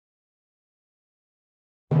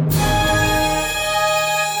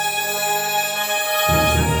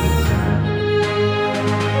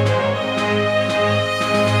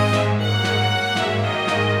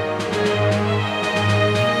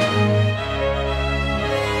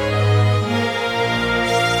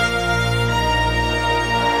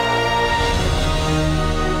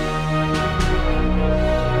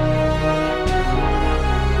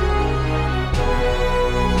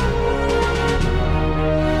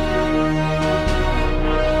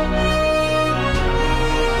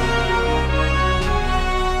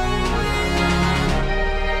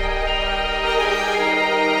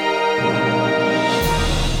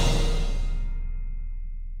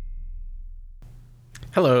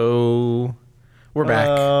Hello. We're back.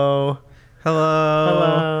 Hello.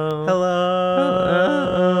 Hello. Hello.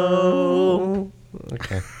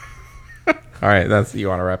 Okay. All right, you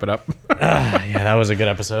want to wrap it up? Yeah, that was a good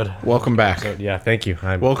episode. Welcome back. Yeah, thank you.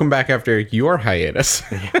 Welcome back after your hiatus.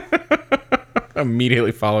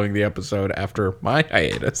 Immediately following the episode after my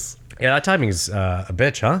hiatus. Yeah, that timing's a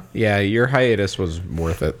bitch, huh? Yeah, your hiatus was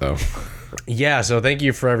worth it, though. Yeah, so thank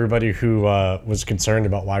you for everybody who was concerned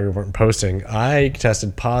about why we weren't posting. I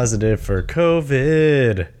tested positive for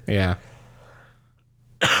COVID. Yeah.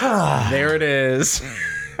 There it is.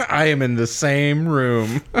 I am in the same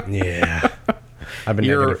room. Yeah. I've been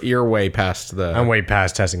negative. You're way past the... I'm way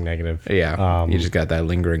past testing negative. Yeah, you just got that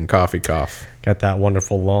lingering coffee cough. Got that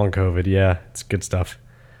wonderful long COVID. Yeah, it's good stuff.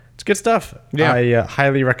 It's good stuff. Yeah. I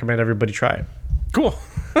highly recommend everybody try it. Cool.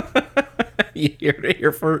 You heard it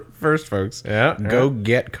here first, folks. Yeah. Go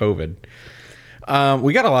get COVID.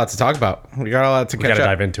 We got a lot to talk about. We got a lot to catch up. We gotta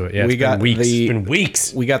dive into it. Yeah, we it's got been weeks. It's been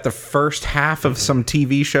weeks. We got the first half of some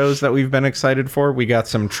TV shows that we've been excited for. We got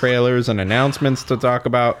some trailers and announcements to talk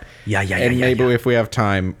about. Yeah. And maybe if we have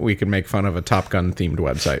time, we can make fun of a Top Gun themed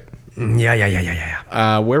website.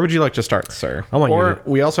 Yeah. Where would you like to start, sir?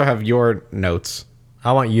 We also have your notes.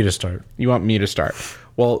 I want you to start. You want me to start?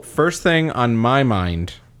 Well, first thing on my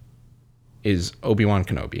mind is Obi-Wan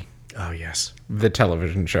Kenobi. Oh, yes. The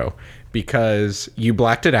television show, because you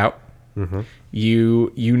blacked it out. Mm-hmm.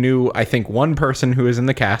 You knew, I think, one person who was in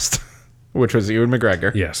the cast, which was Ewan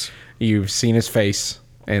McGregor. Yes. You've seen his face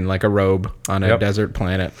in like a robe on a desert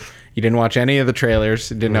planet. You didn't watch any of the trailers.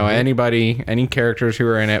 Didn't know anybody, any characters who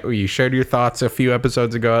were in it. You shared your thoughts a few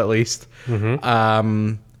episodes ago, at least.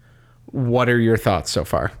 Mm-hmm. What are your thoughts so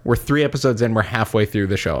far? We're 3 episodes in. We're halfway through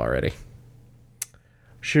the show already.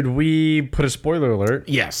 Should we put a spoiler alert?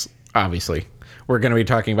 Yes, obviously. We're going to be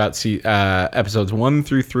talking about episodes 1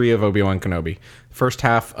 through 3 of Obi-Wan Kenobi. First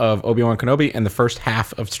half of Obi-Wan Kenobi and the first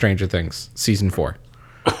half of Stranger Things, season 4.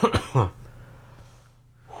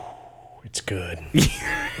 It's good.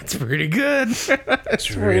 It's pretty good.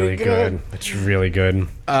 It's really good. It's really good.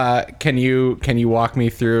 Can you walk me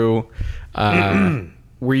through...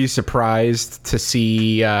 were you surprised to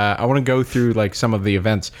see... I want to go through like some of the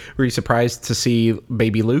events. Were you surprised to see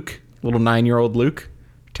baby Luke? Little 9-year-old Luke?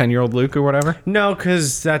 10-year-old Luke or whatever? No,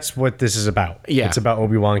 because that's what this is about. Yeah. It's about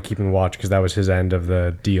Obi-Wan keeping watch because that was his end of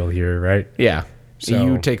the deal here, right? Yeah. So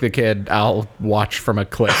you take the kid, I'll watch from a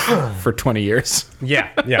cliff for 20 years.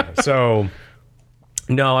 Yeah. So,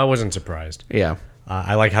 no, I wasn't surprised. Yeah.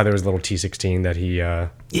 I like how there was a little T-16 that he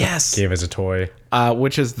gave as a toy.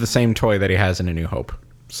 Which is the same toy that he has in A New Hope.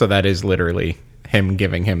 So that is literally him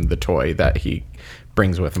giving him the toy that he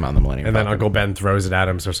brings with him on the Millennium And Falcon. then Uncle Ben throws it at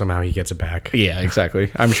him, so somehow he gets it back. Yeah, exactly.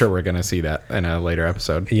 I'm sure we're going to see that in a later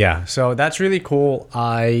episode. Yeah, so that's really cool.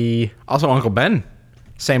 Also, Uncle Ben,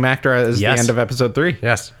 same actor as the end of episode 3.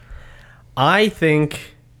 Yes. I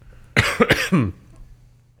think...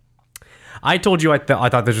 I told you I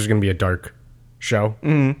thought this was going to be a dark show.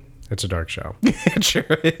 Mm-hmm. It's a dark show. It sure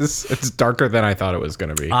is. It's darker than I thought it was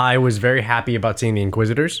going to be. I was very happy about seeing the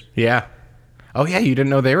Inquisitors. Yeah. Oh, yeah, you didn't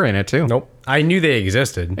know they were in it, too. Nope. I knew they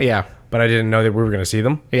existed. Yeah. But I didn't know that we were going to see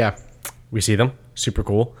them. Yeah. We see them. Super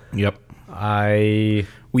cool. Yep.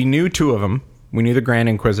 We knew 2 of them. We knew the Grand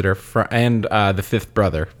Inquisitor and the 5th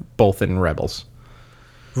brother, both in Rebels.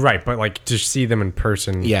 Right, but like to see them in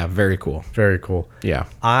person. Yeah, very cool. Very cool. Yeah.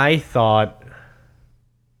 I thought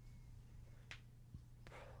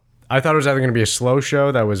it was either going to be a slow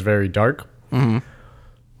show that was very dark,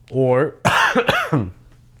 or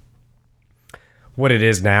what it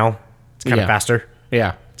is now. It's kind of faster.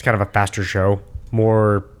 Yeah. It's kind of a faster show.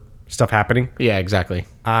 More stuff happening. Yeah, exactly.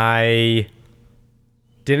 I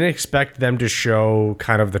didn't expect them to show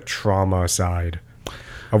kind of the trauma side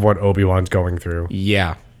of what Obi-Wan's going through.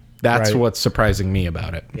 Yeah. That's Right. what's surprising me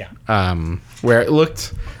about it. Yeah. Where it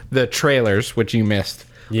looked, the trailers, which you missed,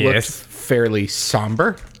 looked fairly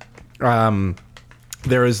somber.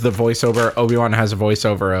 There is the voiceover. Obi-Wan has a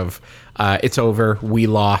voiceover of, it's over, we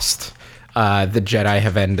lost, the Jedi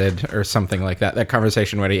have ended, or something like that. That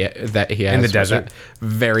conversation that he has in the with desert. that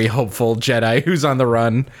very hopeful Jedi who's on the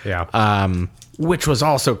run. Yeah. Which was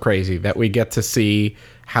also crazy that we get to see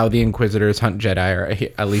how the Inquisitors hunt Jedi, or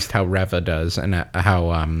at least how Reva does, and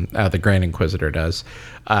how the Grand Inquisitor does.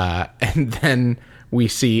 And then we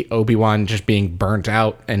see Obi-Wan just being burnt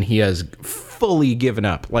out, and he has fully given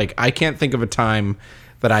up. Like, I can't think of a time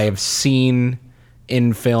that I have seen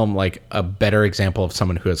in film like a better example of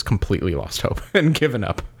someone who has completely lost hope and given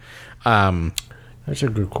up.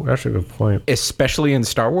 That's a good point. especially in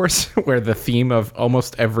Star Wars, where the theme of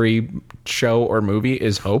almost every show or movie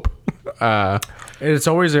is hope. It's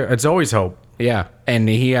always hope. Yeah, and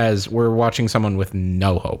we're watching someone with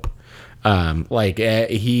no hope.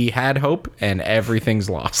 He had hope and everything's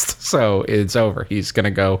lost. So it's over. He's going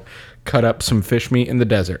to go cut up some fish meat in the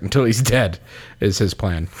desert until he's dead is his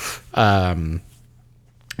plan.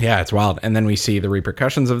 Yeah, it's wild. And then we see the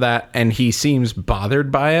repercussions of that, and he seems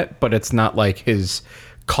bothered by it, but it's not like his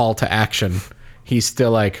call to action. He's still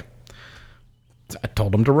like, I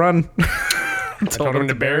told him to run. I told him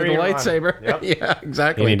to bury the and run. lightsaber. Yep. Yeah,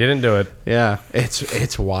 exactly. And he didn't do it. Yeah,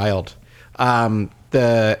 it's wild.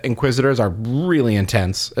 The Inquisitors are really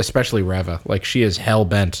intense, especially Reva. Like, she is hell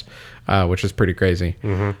bent, which is pretty crazy.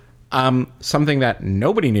 Something that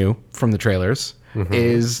nobody knew from the trailers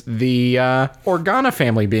is the Organa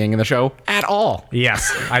family being in the show at all.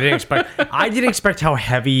 Yes, I didn't expect how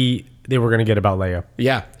heavy they were going to get about Leia.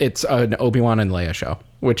 Yeah, it's an Obi-Wan and Leia show,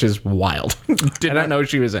 which is wild. Did not know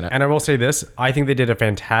she was in it. And I will say this, I think they did a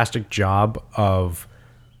fantastic job of...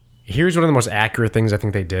 Here's one of the most accurate things I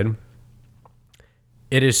think they did.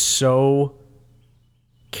 It is so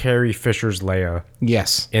Carrie Fisher's Leia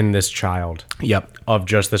Yes. in this child. Yep. Of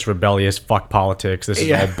just this rebellious, fuck politics, this is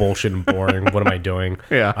Yeah. all bullshit and boring. What am I doing?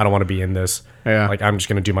 Yeah. I don't want to be in this. Yeah. Like, I'm just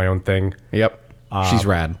going to do my own thing. Yep. She's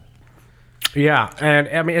rad. Yeah, and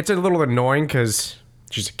I mean, it's a little annoying because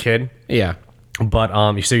she's a kid. Yeah. But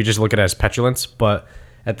so you just look at it as petulance, but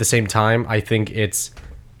at the same time, I think it's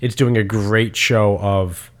doing a great show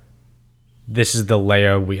of this is the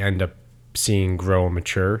Leia we end up seeing grow and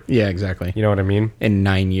mature. Yeah, exactly. You know what I mean? In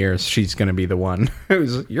 9 years, she's going to be the one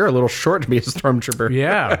who's, you're a little short to be a stormtrooper.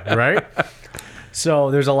 Yeah, right?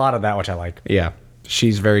 So there's a lot of that, which I like. Yeah.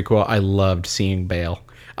 She's very cool. I loved seeing Bail.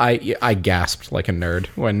 I gasped like a nerd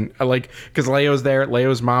when because Leia was there.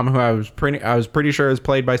 Leia's mom, who I was pretty sure is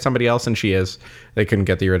played by somebody else, and she is. They couldn't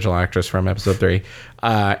get the original actress from episode 3.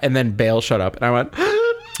 And then Bail showed up, and I went,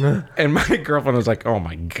 and my girlfriend was like, "Oh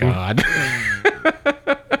my god."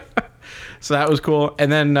 So that was cool.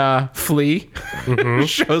 And then Flea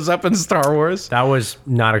shows up in Star Wars. That was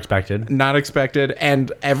not expected. Not expected.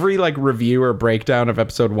 And every review or breakdown of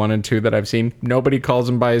episode 1 and 2 that I've seen, nobody calls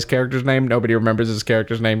him by his character's name. Nobody remembers his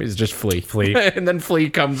character's name. It's just Flea. And then Flea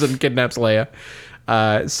comes and kidnaps Leia.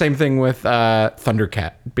 Same thing with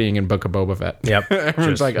Thundercat being in Book of Boba Fett. Yep.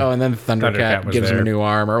 Everyone's like, oh, and then Thundercat gives him a new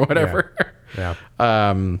arm or whatever. Yeah.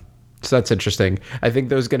 So that's interesting. I think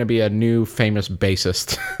there's going to be a new famous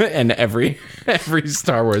bassist in every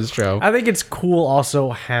Star Wars show. I think it's cool also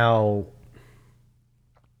how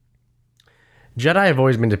Jedi have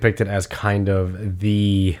always been depicted as kind of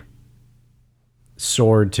the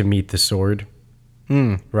sword to meet the sword.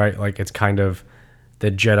 Right? Like, it's kind of the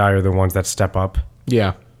Jedi are the ones that step up.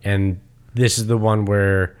 Yeah. And this is the one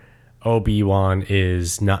where Obi-Wan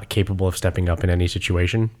is not capable of stepping up in any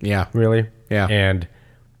situation. Yeah. Really? Yeah. And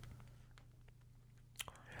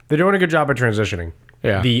they're doing a good job of transitioning.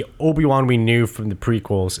 Yeah. The Obi-Wan we knew from the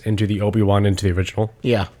prequels into the Obi-Wan into the original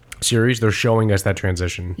Yeah. series, they're showing us that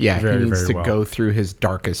transition. Yeah. very, he needs very to well. go through his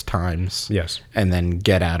darkest times. Yes. And then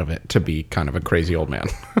get out of it to be kind of a crazy old man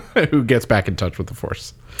who gets back in touch with the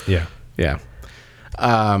Force. Yeah. Yeah.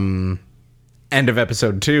 End of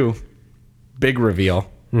episode 2. Big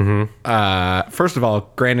reveal. First of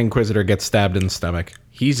all, Grand Inquisitor gets stabbed in the stomach.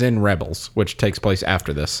 He's in Rebels, which takes place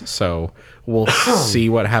after this. So we'll see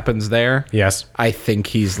what happens there. Yes. I think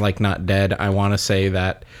he's not dead. I want to say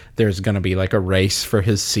that there's going to be a race for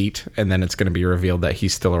his seat, and then it's going to be revealed that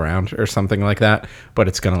he's still around or something like that. But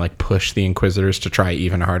it's going to push the Inquisitors to try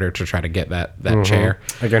even harder to try to get that chair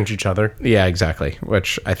Against each other. Yeah, exactly.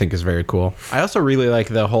 Which I think is very cool. I also really like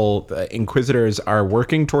the whole Inquisitors are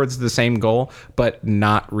working towards the same goal, but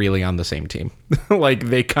not really on the same team.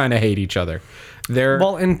 They kind of hate each other. They're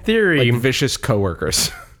Well, in theory, vicious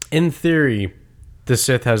coworkers. the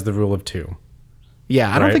Sith has the rule of 2. Yeah,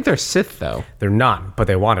 I don't Right. think they're Sith though. They're not, but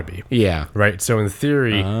they want to be. Yeah. Right? So in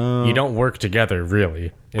theory, you don't work together,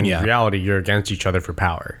 really. In Yeah. reality, you're against each other for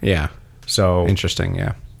power. Yeah. So, Interesting.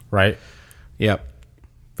 Yeah. right? Yep.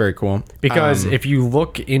 Very cool. Because if you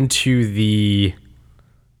look into the...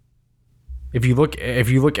 If you look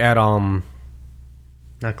at,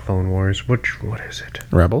 not Clone Wars, what is it?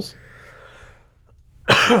 Rebels.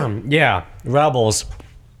 Yeah, Rebels.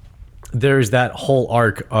 There's that whole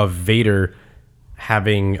arc of Vader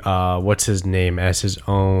having what's his name as his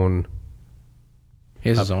own. He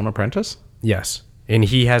has his own apprentice. Yes, and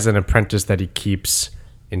he has an apprentice that he keeps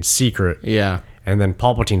in secret. Yeah. And then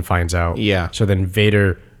Palpatine finds out. Yeah. So then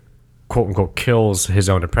Vader, quote unquote, kills his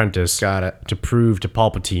own apprentice. Got it. To prove to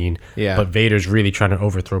Palpatine. Yeah. But Vader's really trying to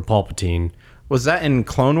overthrow Palpatine. Was that in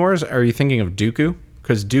Clone Wars? Or are you thinking of Dooku?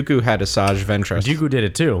 Because Dooku had Asajj Ventress. Dooku did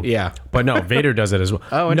it too. Yeah. But no, Vader does it as well.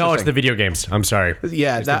 Oh, no, it's interesting. the video games. I'm sorry.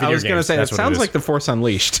 Yeah, It's the I video was going to games. say, That's it what sounds is. like The Force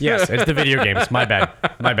Unleashed. Yes, it's the video games. My bad.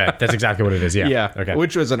 My bad. That's exactly what it is. Yeah. Yeah. Okay.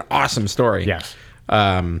 Which was an awesome story. Yes.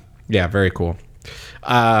 Yeah, very cool.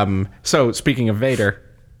 So speaking of Vader,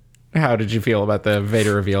 how did you feel about the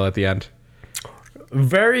Vader reveal at the end?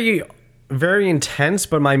 Very, very intense,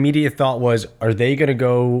 but my immediate thought was, are they going to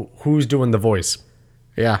go, who's doing the voice?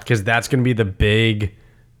 Yeah. Because that's going to be the big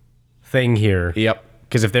thing here. Yep.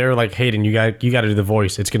 Because if they're like, Hayden, you got to do the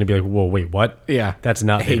voice, it's going to be like, whoa, wait, what? Yeah. That's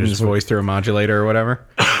not Hayden's Vader's voice through a modulator or whatever.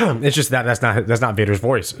 It's just that's not Vader's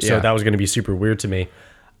voice. So Yeah. that was going to be super weird to me.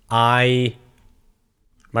 My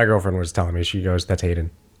girlfriend was telling me, she goes, that's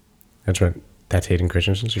Hayden. That's Hayden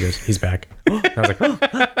Christensen. She goes, he's back. I was like,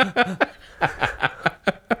 oh.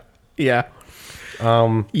 Yeah.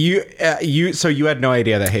 So you had no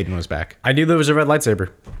idea that Hayden was back. I knew there was a red lightsaber.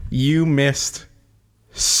 You missed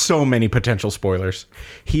so many potential spoilers.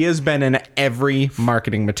 He has been in every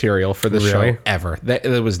marketing material for the Really? show ever. That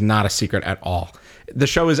was not a secret at all. The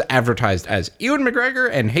show is advertised as Ewan McGregor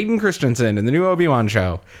and Hayden Christensen in the new Obi-Wan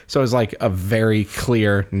show. So it was like a very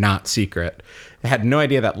clear not secret. I had no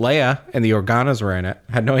idea that Leia and the Organas were in it.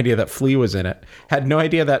 Had no idea that Flea was in it. Had no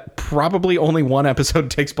idea that probably only one episode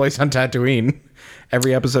takes place on Tatooine.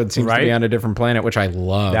 Every episode seems to be Right? on a different planet, which I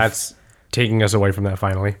love. That's taking us away from that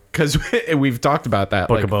finally. Because we've talked about that.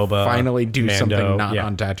 Book of Boba, finally do Mando, something not yeah.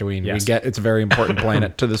 on Tatooine. Yes. We get it's a very important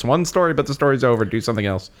planet to this one story, but the story's over. Do something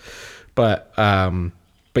else. But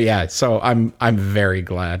yeah, so I'm very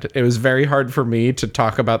glad. It was very hard for me to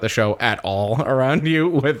talk about the show at all around you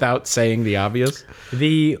without saying the obvious.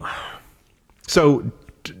 So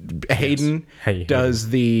Hayden Hey, does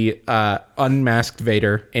the unmasked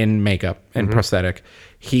Vader in makeup and Mm-hmm. prosthetic.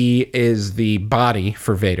 He is the body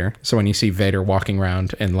for Vader. So when you see Vader walking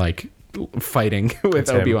around and like fighting with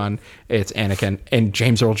him. Obi-Wan, it's Anakin, and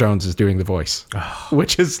James Earl Jones is doing the voice,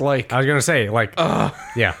 which is like, I was gonna say, like,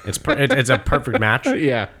 yeah, it's a perfect match.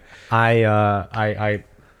 yeah, I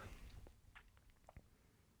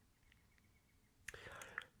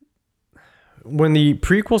when the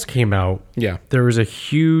prequels came out, yeah, there was a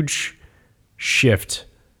huge shift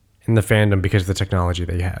in the fandom because of the technology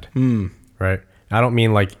they had. Right? I don't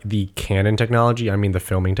mean like the canon technology. I mean the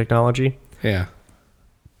filming technology. yeah,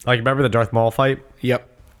 Like, remember the Darth Maul fight? yep,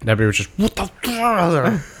 And everybody was just, what the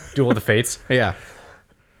do all the fates. yeah,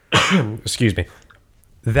 Excuse me.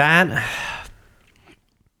 That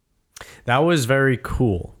was very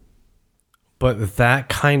cool. But that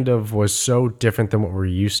kind of was so different than what we're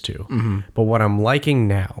used to. Mm-hmm. But what I'm liking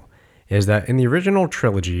now is that in the original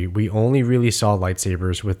trilogy, we only really saw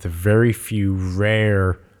lightsabers with the very few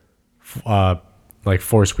rare like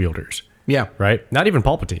force wielders, yeah, right? Not even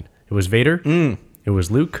Palpatine. It was Vader. It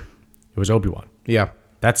was Luke. It was Obi-Wan. yeah.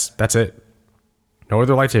 That's it. No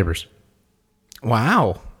other lightsabers.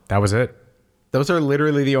 Wow, That was it. those are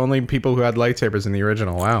literally the only people who had lightsabers in the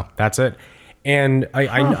original. Wow, That's it. And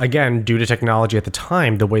I again, due to technology at the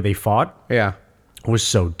time, the way they fought yeah, was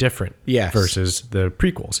so different Yes. versus the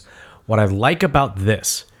prequels. What I like about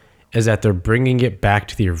this is that they're bringing it back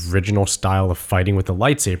to the original style of fighting with the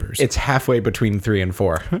lightsabers. it's halfway between 3 and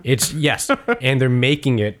 4. It's yes, and they're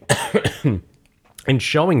making it and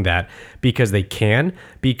showing that because they can,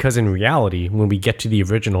 because in reality, when we get to the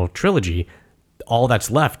original trilogy, all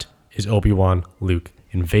that's left is Obi-Wan, Luke,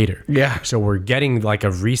 and Vader. Yeah. So we're getting like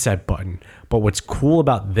a reset button. But what's cool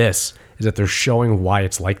about this is that they're showing why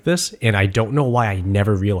it's like this, and I don't know why I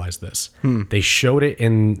never realized this. They showed it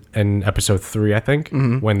in episode 3, I think,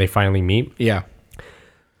 when they finally meet. Yeah,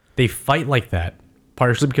 They fight like that,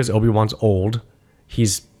 partially because Obi-Wan's old.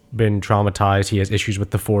 He's been traumatized. He has issues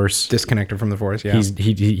with the Force. disconnected from the Force. Yeah,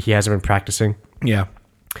 He hasn't been practicing. yeah,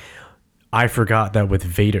 I forgot that with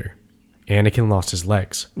Vader, Anakin lost his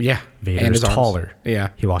legs. yeah. Vader And is his arms. taller. Yeah,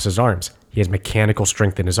 He lost his arms. He has mechanical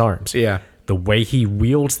strength in his arms. yeah, The way he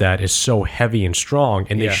wields that is so heavy and strong.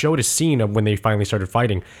 And they Yeah. showed a scene of when they finally started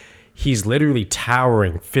fighting. He's literally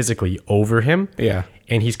towering physically over him. Yeah.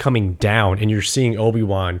 And he's coming down, and you're seeing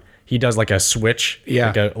Obi-Wan. He does like a switch.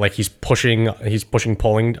 Yeah. Like he's pulling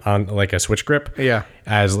on like a switch grip. Yeah.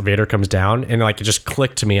 As Vader comes down. And like it just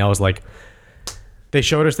clicked to me. I was like, they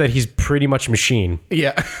showed us that he's pretty much machine.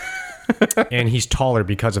 yeah. And he's taller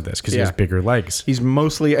because of this, because he has Yeah. bigger legs. He's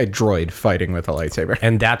mostly a droid fighting with a lightsaber.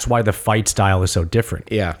 And that's why the fight style is so different.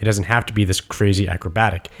 Yeah. It doesn't have to be this crazy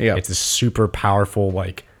acrobatic. Yeah. It's this super powerful,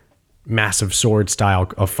 like massive sword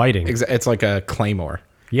style of fighting. It's like a claymore.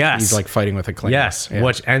 Yes. He's like fighting with a claymore. Yes. Yeah.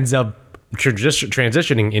 Which ends up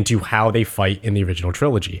transitioning into how they fight in the original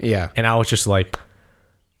trilogy. Yeah. And I was just like,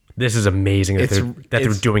 This is amazing that they're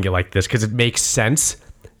it's- doing it like this because it makes sense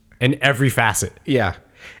in every facet. Yeah.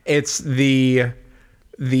 It's the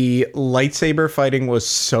lightsaber fighting was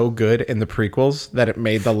so good in the prequels that it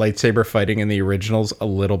made the lightsaber fighting in the originals a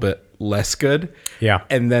little bit less good. Yeah.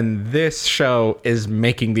 And then this show is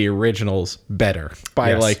making the originals better by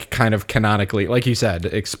Yes. like kind of canonically, like you said,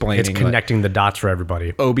 explaining It's like, connecting the dots for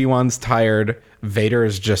everybody. Obi-Wan's tired, Vader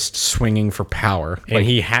is just swinging for power. And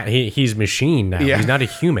he's machine now. Yeah. He's not a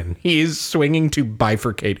human. He's swinging to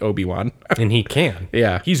bifurcate Obi-Wan. And he can.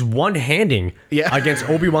 Yeah. He's one-handing Yeah. against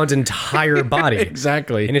Obi-Wan's entire body.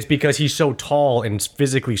 Exactly. And it's because he's so tall and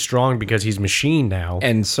physically strong because he's machine now.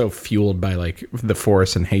 And so fueled by like the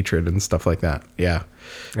Force and hatred and stuff like that. Yeah.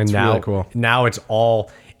 And It's now, really cool. now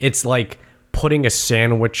it's like putting a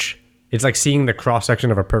sandwich. It's like seeing the cross section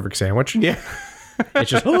of a perfect sandwich. Yeah.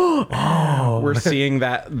 It's just, We're seeing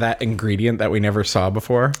that ingredient that we never saw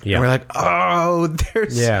before. Yeah. And we're like, oh,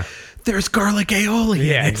 there's garlic aioli.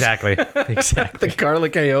 yeah, exactly. Exactly. The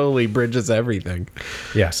garlic aioli bridges everything.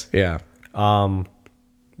 Yes. Yeah.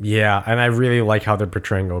 Yeah. And I really like how they're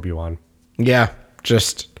portraying Obi-Wan. Yeah.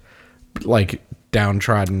 Just like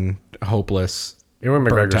downtrodden, hopeless. Ewan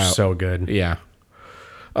burnt McGregor's out. so good. Yeah.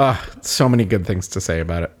 So many good things to say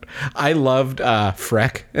about it. I loved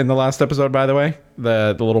Freck in the last episode, by the way.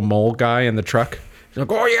 The little mole guy in the truck. He's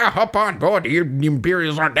like, oh yeah, hop on board. The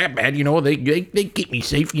Imperials aren't that bad, you know. They keep me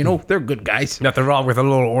safe, you know. They're good guys. Nothing wrong with a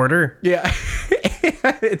little order. Yeah.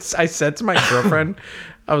 I said to my girlfriend,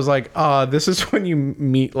 I was like, this is when you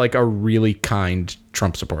meet like a really kind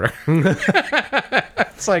Trump supporter.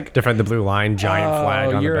 It's like, Defend the blue line, giant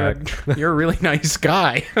flag on the back. you're a really nice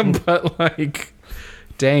guy, but like,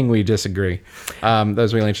 dang, we disagree. That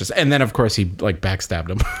was really interesting. And then of course he like backstabbed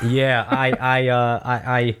him. Yeah,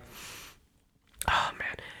 oh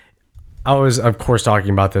man, I was of course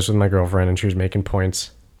talking about this with my girlfriend, and she was making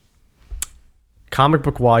points. Comic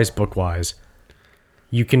book wise,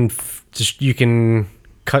 you can you can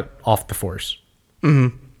cut off the Force.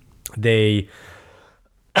 Mm-hmm. They,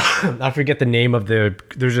 I forget the name of the.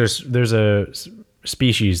 There's a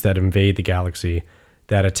species that invade the galaxy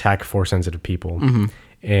that attack Force sensitive people,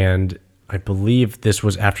 and I believe this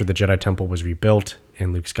was after the Jedi Temple was rebuilt,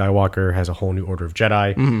 and Luke Skywalker has a whole new order of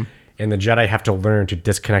Jedi, and the Jedi have to learn to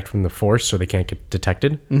disconnect from the Force so they can't get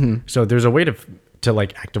detected. So there's a way to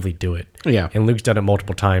like actively do it. Yeah. And Luke's done it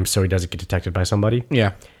multiple times so he doesn't get detected by somebody.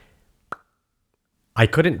 Yeah. I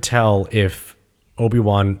couldn't tell if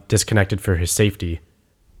Obi-Wan disconnected for his safety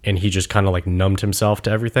and he just kind of like numbed himself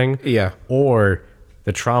to everything. Yeah. Or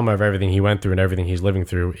the trauma of everything he went through and everything he's living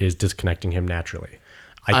through is disconnecting him naturally.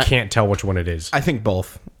 I can't tell which one it is. I think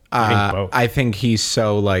both. think both. I think he's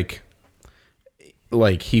so like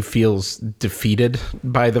he feels defeated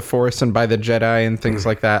by the Force and by the Jedi and things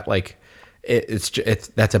like that. Like it's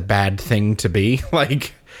that's a bad thing to be.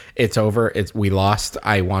 Like it's over. We lost.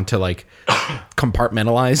 I want to like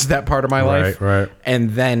compartmentalize that part of my life. Right.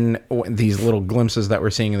 And then these little glimpses that we're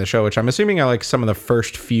seeing in the show, which I'm assuming are like some of the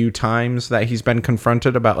first few times that he's been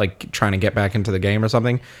confronted about like trying to get back into the game or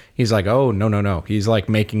something. He's like, oh, no. He's like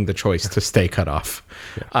making the choice to stay cut off.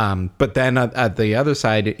 Yeah. But then at the other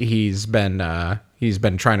side, he's been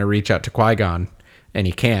trying to reach out to Qui-Gon. And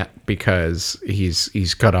he can't because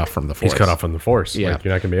he's cut off from the Force. He's cut off from the Force. Yeah. Like,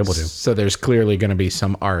 you're not going to be able to. So there's clearly going to be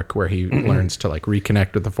some arc where he learns to like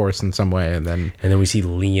reconnect with the Force in some way, and then we see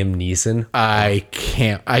Liam Neeson.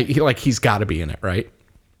 he's got to be in it, right?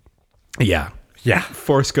 Yeah. Yeah.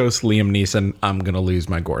 Force Ghost Liam Neeson. I'm gonna lose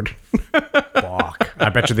my gourd. Fuck. I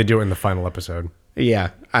bet you they do it in the final episode.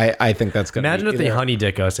 Yeah, I think that's gonna. Imagine be if they honey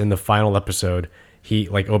dick us in the final episode. He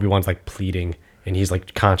like Obi-Wan's like pleading and he's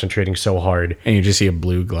like concentrating so hard, and you just see a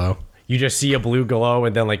blue glow. You just see a blue glow,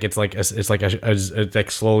 and then like it like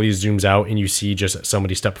slowly zooms out, and you see just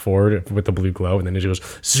somebody step forward with the blue glow, and then it goes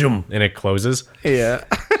zoom, and it closes. Yeah,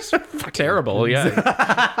 terrible.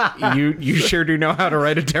 Yeah, you sure do know how to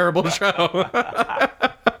write a terrible show,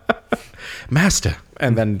 Master.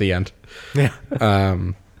 And then the end. Yeah,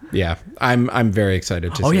 yeah. I'm very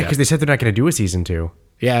excited to. Oh see yeah, because they said they're not going to do a season 2.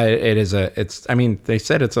 Yeah, it is I mean, they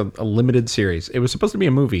said it's a limited series. It was supposed to be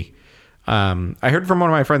a movie. I heard from one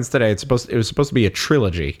of my friends today it was supposed to be a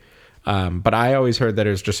trilogy. But I always heard that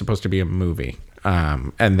it was just supposed to be a movie.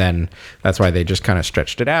 And then that's why they just kind of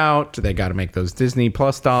stretched it out. They got to make those Disney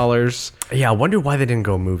Plus dollars. Yeah, I wonder why they didn't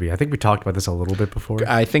go movie. I think we talked about this a little bit before.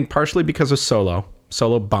 I think partially because of Solo.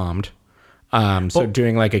 Solo bombed. So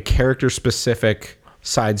doing like a character specific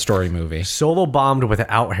side story movie. Solo bombed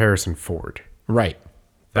without Harrison Ford. Right.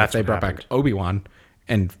 That's they what brought happened. back Obi-Wan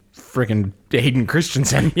and freaking Hayden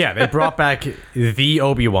Christensen. Yeah, they brought back the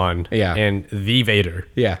Obi-Wan Yeah. and the Vader.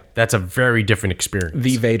 Yeah. That's a very different experience.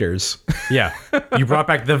 The Vaders. Yeah. You brought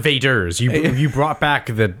back the Vaders. You brought back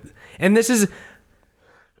the... And this is...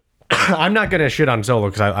 I'm not going to shit on Solo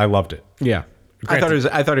because I loved it. Yeah. I thought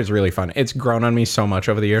it was really fun. It's grown on me so much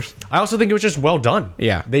over the years. I also think it was just well done.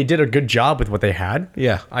 Yeah. They did a good job with what they had.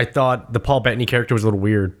 Yeah. I thought the Paul Bettany character was a little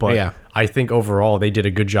weird, but Yeah. I think overall they did a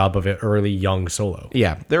good job of it early, young Solo.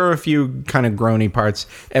 Yeah, there were a few kind of groany parts.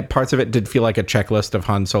 Parts of it did feel like a checklist of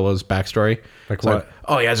Han Solo's backstory. Like what?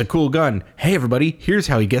 Oh, he has a cool gun. Hey, everybody, here's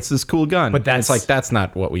how he gets this cool gun. But that's- it's like, that's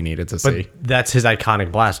not what we needed to see. That's his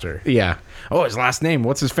iconic blaster. Yeah. Oh, his last name.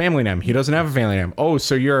 What's his family name? He doesn't have a family name. Oh,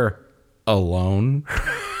 so you're alone?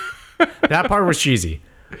 That part was cheesy,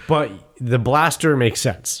 but the blaster makes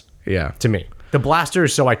sense Yeah. to me. The blaster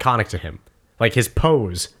is so iconic to him. Like his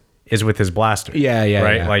pose is with his blaster. Yeah, yeah,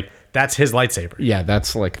 Right? yeah. Like that's his lightsaber. Yeah,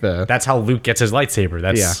 that's like the... That's how Luke gets his lightsaber.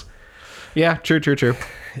 That's Yeah. Yeah, true.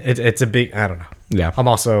 it's a big, I don't know. Yeah. I'm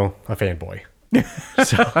also a fanboy.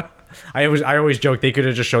 So I always joke they could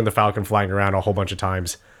have just shown the Falcon flying around a whole bunch of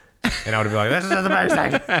times. And I would be like, this is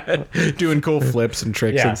amazing. Doing cool flips and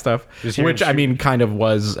tricks Yeah. and stuff. Just hearing Which, I mean, kind of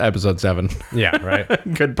was episode 7. Yeah,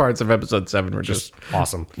 right. Good parts of episode 7 were just...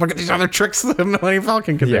 Awesome. Look at these other tricks that the Millennium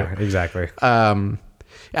Falcon can Yeah, do. exactly.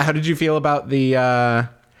 How did you feel about the...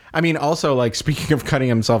 I mean, also, like, speaking of cutting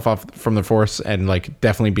himself off from the Force and, like,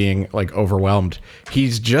 definitely being, like, overwhelmed,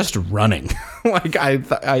 he's just running. Like,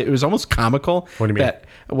 it was almost comical. What do you mean? That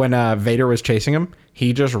when Vader was chasing him,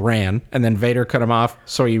 he just ran, and then Vader cut him off,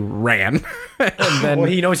 so he ran. And then, Well,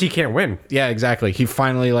 he knows he can't win. yeah, exactly. He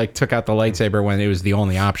finally, like, took out the lightsaber when it was the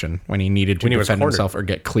only option, when he needed to he was defend cornered. himself or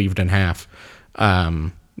get cleaved in half.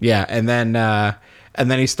 Yeah, and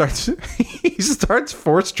then he starts he starts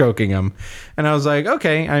force choking him, and I was like,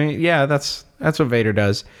 okay, I mean, yeah, that's what Vader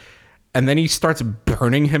does. And then he starts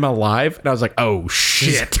burning him alive, and I was like, oh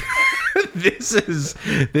shit. This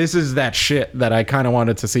is that shit that I kind of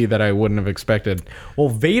wanted to see that I wouldn't have expected. Well,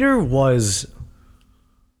 Vader was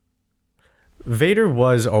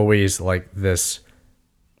always like this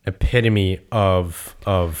epitome of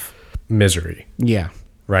misery, Yeah.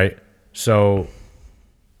 right? So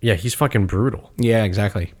yeah, he's fucking brutal. Yeah,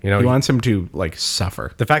 exactly. You know, he wants him to like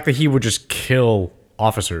suffer. The fact that he would just kill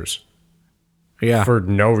officers Yeah. for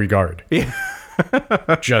no regard. Yeah.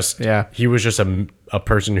 Just Yeah. he was just a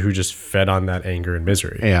person who just fed on that anger and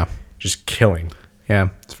misery. Yeah. Just killing. Yeah.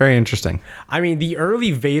 It's very interesting. I mean, the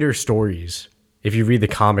early Vader stories, if you read the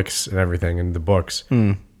comics and everything and the books,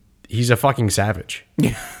 he's a fucking savage.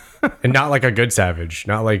 Yeah. And not like a good savage,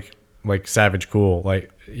 not like savage cool. Like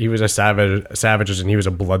he was a savage and he was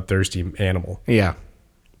a bloodthirsty animal. Yeah.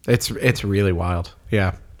 It's really wild.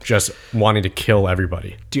 Yeah. Just wanting to kill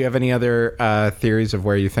everybody. Do you have any other theories of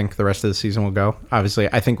where you think the rest of the season will go? Obviously,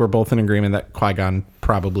 I think we're both in agreement that Qui-Gon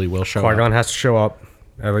probably will show up. Qui-Gon has to show up.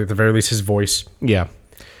 At the very least, his voice. Yeah.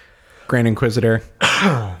 Grand Inquisitor.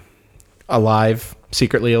 Alive.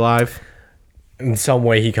 Secretly alive. In some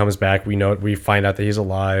way, he comes back. We find out that he's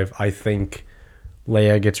alive. I think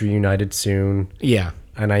Leia gets reunited soon. Yeah.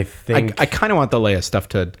 And I think I kind of want the Leia stuff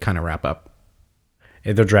to kind of wrap up.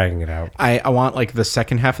 they're dragging it out. I want like the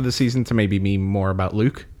second half of the season to maybe be more about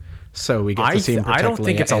Luke. So we get to see him protect I don't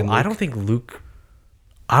think Leia and Luke.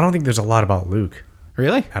 I don't think there's a lot about Luke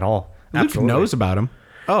Really? at all. Luke Absolutely. knows about him.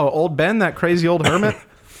 Oh, old Ben, that crazy old hermit.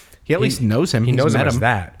 He at least knows him. He He's knows him met as him.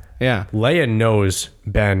 that. Yeah. Leia knows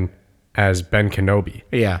Ben as Ben Kenobi.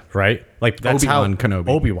 Yeah. Right? Like that's Obi-Wan how Kenobi.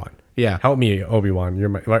 Obi-Wan. Yeah. Help me, Obi-Wan. You're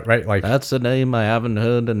my right. Like That's a name I haven't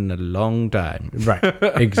heard in a long time. right.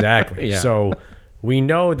 Exactly. Yeah. So we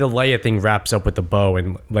know the Leia thing wraps up with the bow,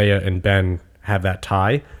 and Leia and Ben have that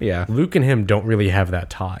tie. Yeah. Luke and him don't really have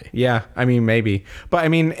that tie. Yeah, I mean, maybe. But I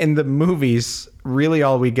mean, in the movies, really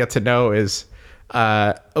all we get to know is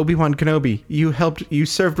Obi-Wan Kenobi, you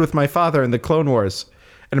served with my father in the Clone Wars.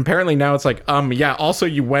 And apparently now it's like, yeah, also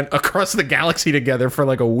you went across the galaxy together for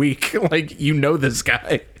like a week. Like, you know this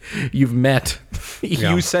guy. You've met.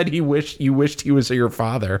 Yeah. You said you wished he was your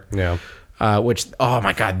father. Yeah. Which, oh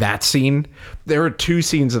my God, that scene. There were 2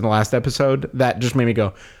 scenes in the last episode that just made me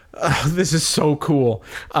go, this is so cool.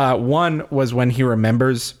 One was when he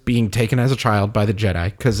remembers being taken as a child by the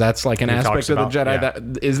Jedi, because that's like an aspect talks of the about- Jedi yeah.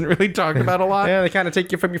 that isn't really talked about a lot. Yeah, they kind of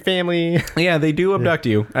take you from your family. Yeah, they do abduct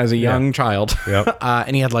you as a young child. Yep.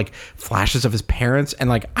 And he had like flashes of his parents, and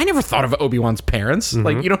like I never thought of Obi-Wan's parents.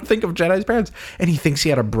 Like, you don't think of Jedi's parents, and he thinks he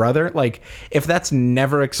had a brother. Like, if that's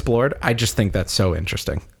never explored, I just think that's so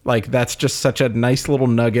interesting. Like, that's just such a nice little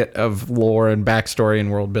nugget of lore and backstory and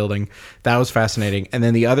world building. That was fascinating. And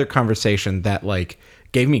then the other conversation that like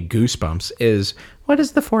gave me goosebumps is, what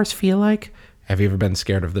does the Force feel like? Have you ever been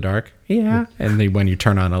scared of the dark? Yeah. And then when you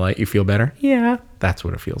turn on a light, you feel better? Yeah. That's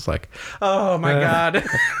what it feels like. Oh my God.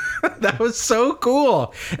 That was so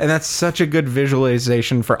cool. And that's such a good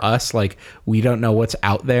visualization for us. Like, we don't know what's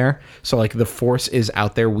out there. So like the Force is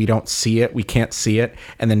out there. We don't see it. We can't see it.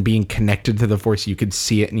 And then being connected to the Force, you could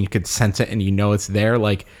see it and you could sense it and you know it's there.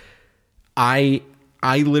 Like, I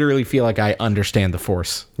literally feel like I understand the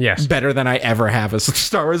Force better than I ever have as a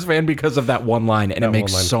Star Wars fan because of that one line, and it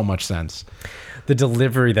makes so much sense. The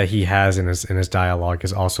delivery that he has in his dialogue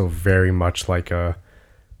is also very much like a.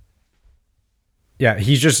 Yeah,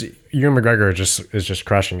 Ewan McGregor is just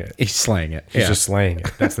crushing it. He's slaying it. He's just slaying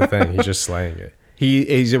it. That's the thing. He's just slaying it.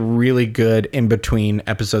 He's a really good in between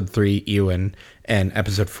episode 3 Ewan and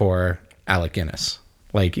episode 4 Alec Guinness.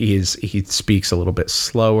 Like he speaks a little bit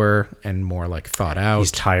slower and more like thought out.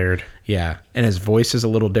 He's tired. Yeah, and his voice is a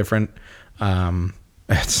little different.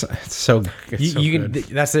 It's so good.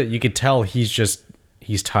 That's it. You could tell he's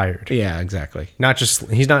tired. Yeah, exactly.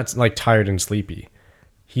 He's not like tired and sleepy.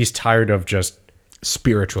 He's tired of just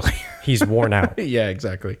spiritually. He's worn out. Yeah,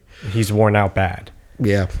 exactly. He's worn out bad.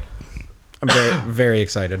 Yeah. I'm very, very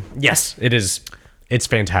excited. Yes, it is. It's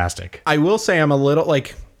fantastic. I will say I'm a little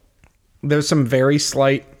like, there's some very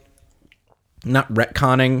slight, not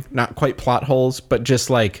retconning, not quite plot holes, but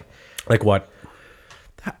just like what?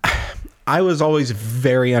 I was always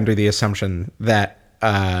very under the assumption that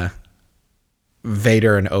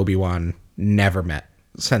Vader and Obi-Wan never met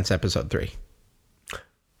since episode 3.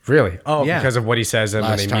 Really? Oh, yeah. Because of what he says when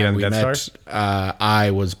they meet on the Death Star?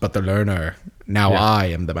 I was but the learner. Now I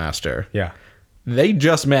am the master. Yeah. They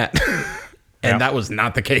just met. And that was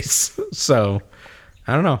not the case. So,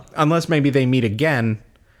 I don't know. Unless maybe they meet again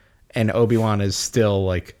and Obi-Wan is still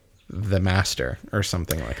like the master or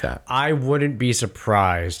something like that. I wouldn't be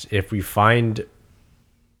surprised if we find...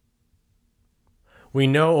 We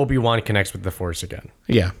know Obi-Wan connects with the Force again.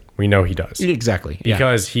 Yeah. We know he does. Exactly.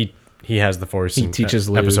 Because he has the Force. He teaches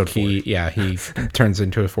Luke. Episode 4. He turns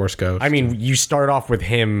into a Force ghost. I mean, you start off with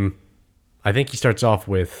him. I think he starts off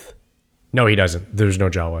with. No, he doesn't. There's no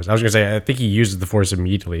Jawas. I was gonna say I think he uses the Force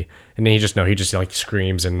immediately, and then he just like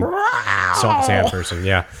screams and salt sand person.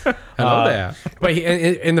 Yeah, I love that. But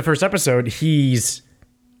in the first episode, he's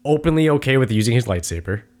openly okay with using his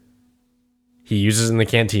lightsaber. He uses it in the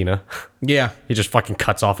cantina. Yeah. He just fucking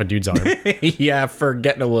cuts off a dude's arm. Yeah, for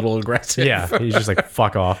getting a little aggressive. Yeah, he's just like,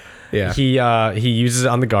 fuck off. Yeah. He uses it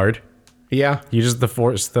on the guard. Yeah. He uses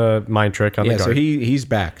the mind trick on the guard. So he's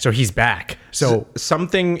back. So he's back. So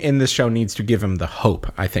something in this show needs to give him the hope,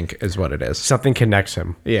 I think, is what it is. Something connects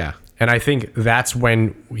him. Yeah. And I think that's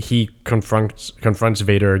when he confronts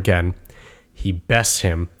Vader again. He bests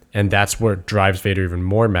him, and that's where it drives Vader even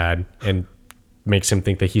more mad and makes him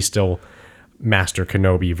think that he's still Master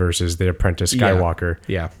Kenobi versus the apprentice Skywalker.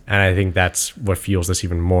 Yeah. And I think that's what fuels this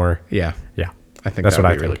even more. Yeah. Yeah. I think that's what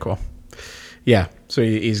I think. Really cool. Yeah. So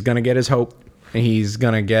he's gonna get his hope. He's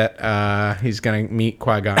gonna meet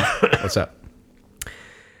Qui-Gon. What's up?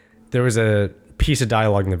 There was a piece of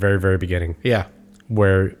dialogue in the very, very beginning. Yeah.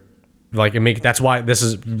 Where that's why this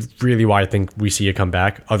is really why I think we see it come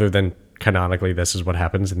back, other than canonically this is what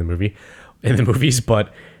happens in the movies,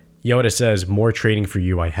 but Yoda says, "More training for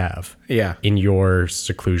you I have." Yeah. In your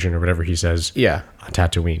seclusion or whatever he says. Yeah. On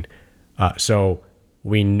Tatooine. So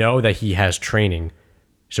we know that he has training.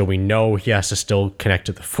 So we know he has to still connect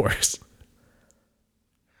to the Force.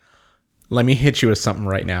 Let me hit you with something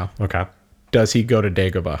right now. Okay. Does he go to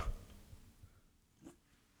Dagobah?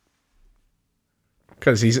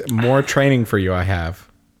 Because he's more training for you I have.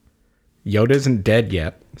 Yoda isn't dead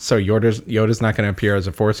yet. So Yoda's not going to appear as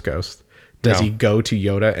a Force ghost. Does he go to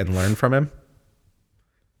Yoda and learn from him?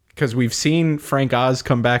 Because we've seen Frank Oz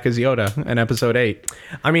come back as Yoda in episode 8.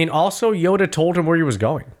 I mean, also Yoda told him where he was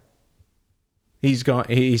going. He's going.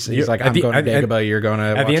 He's like, I'm going to Dagobah. You're going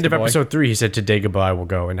to. At the end of episode 3, he said, "To Dagobah I will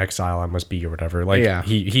go. In exile I must be," or whatever. Like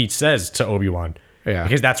he says to Obi-Wan. Yeah.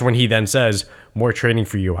 Because that's when he then says, "More training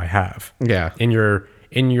for you I have." Yeah. In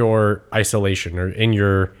your isolation or in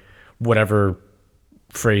your whatever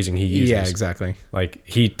phrasing he uses. Yeah, exactly. Like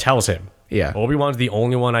he tells him. Yeah. Obi-Wan's the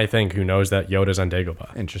only one I think who knows that Yoda's on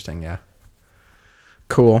Dagobah. Interesting. Yeah.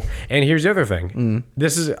 Cool. And here's the other thing.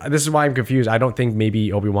 This is why I'm confused. I don't think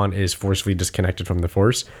maybe Obi-Wan is forcefully disconnected from the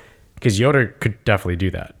Force, because Yoda could definitely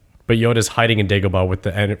do that. But Yoda's hiding in Dagobah with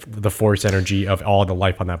the Force energy of all the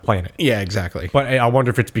life on that planet. Yeah, exactly. But I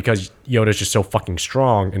wonder if it's because Yoda's just so fucking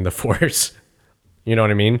strong in the Force. You know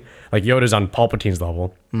what I mean? Like Yoda's on Palpatine's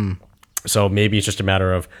level. So maybe it's just a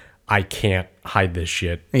matter of, I can't hide this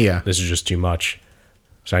shit. Yeah. This is just too much.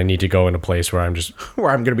 So I need to go in a place where I'm just Where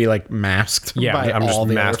I'm going to be like masked by I'm just all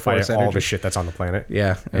the other masked by Force all energy. the shit that's on the planet.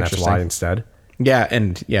 Yeah, and that's interesting. why instead. Yeah,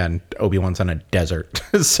 and Obi-Wan's on a desert,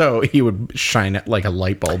 so he would shine it like a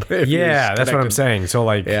light bulb. if he was Yeah, that's what I'm connected. saying. So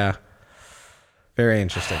like, Yeah, very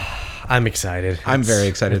interesting. I'm excited. I'm very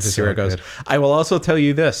excited to see where it goes. I will also tell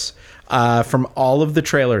you this: from all of the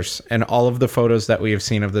trailers and all of the photos that we have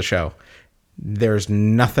seen of the show, there's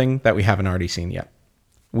nothing that we haven't already seen yet.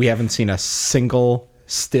 We haven't seen a single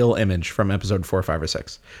still image from episode 4, 5, or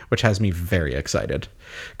 6, which has me very excited.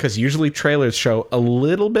 Because usually trailers show a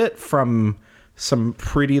little bit from some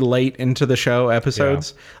pretty late into the show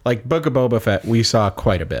episodes. Like Book of Boba Fett, we saw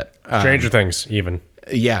quite a bit. Stranger Things, even.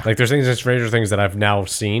 Yeah. Like there's things in Stranger Things that I've now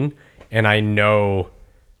seen, and I know,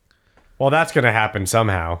 well, that's going to happen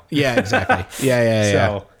somehow. Yeah, exactly. Yeah.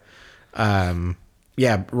 So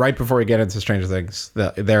Yeah, right before we get into Stranger Things,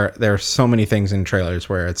 there are so many things in trailers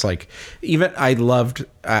where it's like, even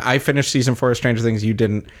I finished season 4 of Stranger Things, you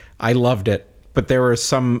didn't. I loved it, but there were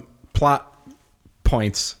some plot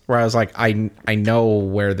points where I was like, I know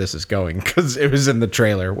where this is going because it was in the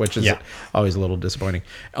trailer, which is always a little disappointing.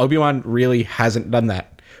 Obi-Wan really hasn't done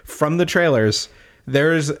that. From the trailers,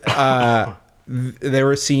 there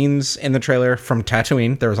were scenes in the trailer from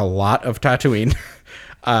Tatooine. There was a lot of Tatooine.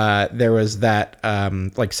 There was that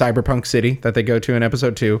like Cyberpunk City that they go to in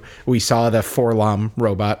episode 2. We saw the Forlom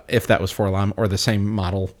robot, if that was Forlom, or the same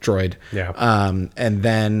model droid. Yeah. And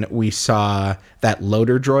then we saw that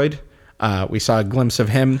loader droid. We saw a glimpse of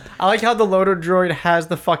him. I like how the loader droid has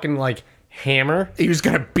the fucking like hammer. He was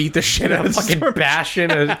gonna beat the shit out of Fucking bash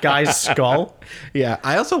in a guy's skull. Yeah,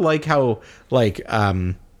 I also like how like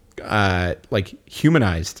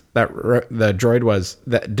humanized that the droid was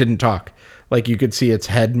that didn't talk. Like you could see its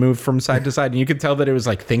head move from side to side, and you could tell that it was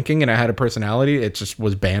like thinking and it had a personality. It just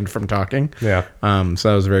was banned from talking. Yeah. So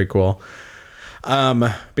that was very cool.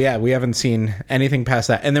 But yeah, we haven't seen anything past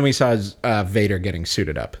that. And then we saw Vader getting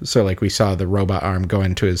suited up. So like we saw the robot arm go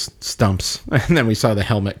into his stumps, and then we saw the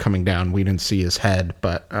helmet coming down. We didn't see his head,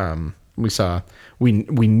 but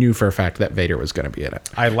we knew for a fact that Vader was going to be in it.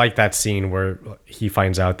 I like that scene where he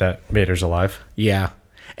finds out that Vader's alive. Yeah.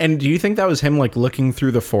 And do you think that was him like looking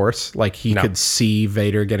through the Force, like he could see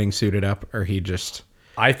Vader getting suited up, or he just?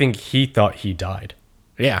 I think he thought he died.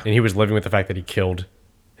 Yeah, And he was living with the fact that he killed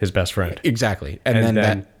his best friend. exactly. And then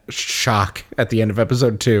then- that shock at the end of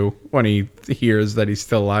episode 2 when he hears that he's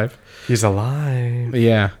still alive. He's alive.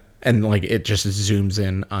 Yeah. And like it just zooms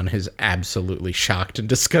in on his absolutely shocked and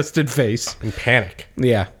disgusted face. In panic.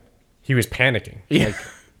 Yeah. He was panicking. Yeah.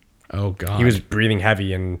 Oh god. He was breathing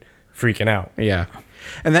heavy and freaking out. Yeah.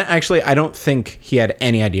 And then actually, I don't think he had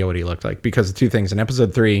any idea what he looked like, because of two things. In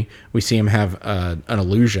episode 3, we see him have an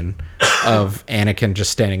illusion of Anakin just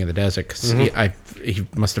standing in the desert. 'Cause he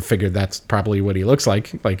must have figured that's probably what he looks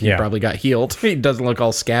like. Like he probably got healed. He doesn't look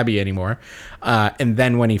all scabby anymore. And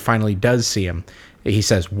then when he finally does see him, he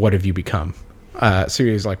says, "What have you become?" So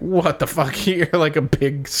he's like, "What the fuck? You're like a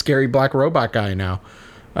big, scary black robot guy now."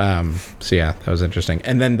 So yeah, that was interesting.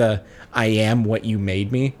 And then the "I am what you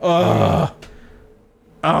made me."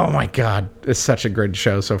 Oh my god, it's such a great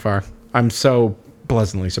show so far. I'm so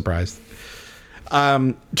pleasantly surprised.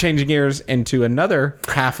 Changing gears into another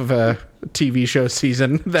half of a TV show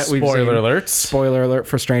season that we've seen. Spoiler alerts. Spoiler alert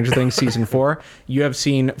for Stranger Things season 4. You have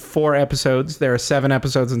seen 4 episodes. There are 7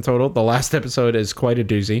 episodes in total. The last episode is quite a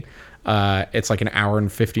doozy. It's like an hour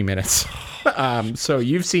and 50 minutes. So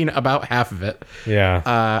you've seen about half of it. Yeah.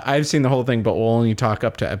 I've seen the whole thing, but we'll only talk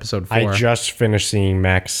up to episode 4. I just finished seeing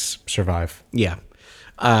Max survive. Yeah.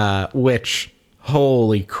 Which,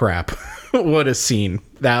 holy crap, what a scene.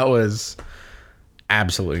 That was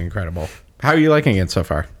absolutely incredible. How are you liking it so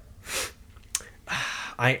far?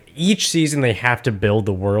 Each season they have to build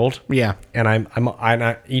the world. Yeah. And I'm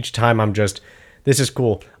each time I'm just, this is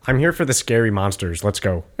cool. I'm here for the scary monsters. Let's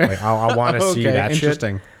go. Like I want to see Okay, that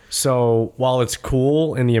interesting. shit. So while it's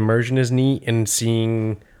cool and the immersion is neat and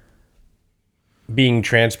being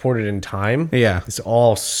transported in time, Yeah. it's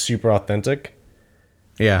all super authentic.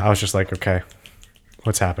 I Yeah. was just like, okay,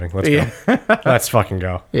 what's happening? Let's go. Let's fucking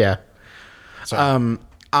go. Yeah. So,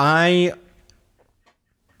 I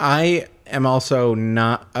am also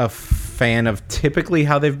not a fan of typically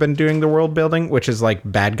how they've been doing the world building, which is like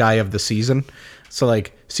bad guy of the season. So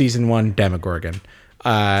like season 1, Demogorgon.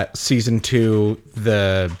 Season 2,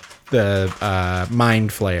 the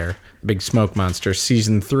Mind Flayer, big smoke monster.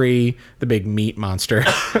 Season 3, the big meat monster,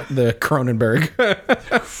 the Cronenberg.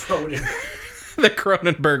 The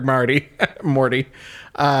Cronenberg Morty.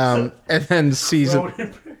 And then season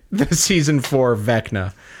 4,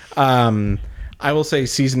 Vecna. I will say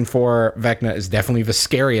season 4 Vecna is definitely the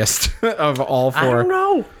scariest of all 4. I don't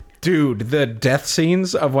know. Dude, the death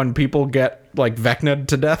scenes of when people get like Vecna'd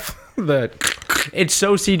to death, It's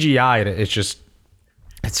so CGI. It's just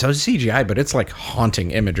it's so CGI, but it's like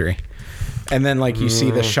haunting imagery. And then like you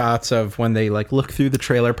see the shots of when they like look through the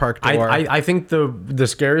trailer park door. I think the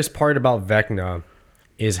scariest part about Vecna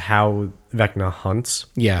is how Vecna hunts,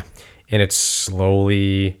 yeah. and it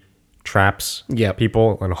slowly traps Yep.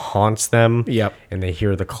 people and haunts them. Yep. And they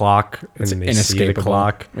hear the clock, and then they see the inescapable.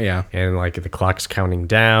 clock. Yeah. And like the clock's counting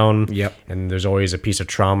down. Yep. And there's always a piece of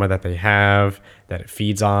trauma that they have that it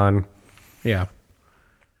feeds on. Yeah.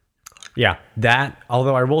 Yeah. That,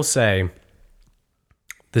 although I will say,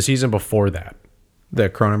 the season before that. The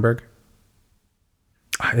Cronenberg.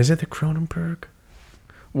 Is it the Cronenberg?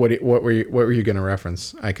 What were you going to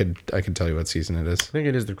reference? I could tell you what season it is. I think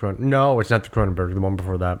it is the Cronenberg. No, it's not the Cronenberg. The one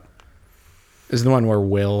before that. Is the one where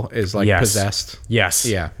Will is like Yes. possessed? Yes.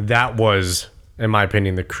 Yeah. That was, in my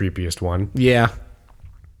opinion, the creepiest one. Yeah.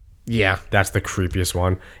 Yeah. That's the creepiest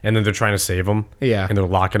one. And then they're trying to save him. Yeah. And they're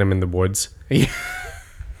locking him in the woods. Yeah.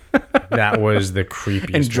 That was the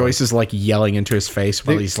creepiest And Joyce is like yelling into his face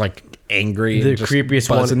while he's like angry. one. The and just creepiest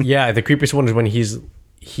buzzing. one. Yeah, the creepiest one is when he's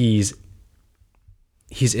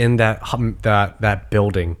in that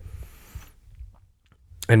building.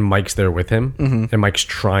 And Mike's there with him, and Mike's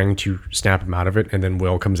trying to snap him out of it, and then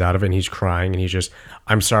Will comes out of it, and he's crying, and he's just,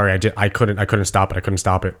 "I'm sorry, I couldn't stop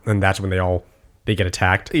it," and that's when they get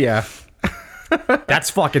attacked. Yeah.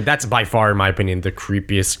 That's by far, in my opinion, the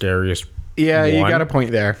creepiest, scariest. Yeah, you one. got a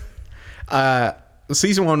point there.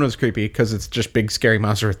 Season 1 was creepy because it's just big scary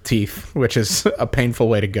monster with teeth, which is a painful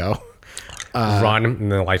way to go. Run, and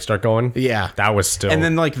the lights start going. Yeah. that was still. And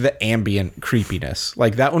then like the ambient creepiness,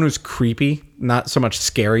 like that one was creepy, not so much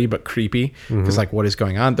scary, but creepy. Because like what is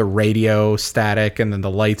going on? The radio static, and then the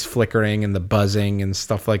lights flickering, and the buzzing and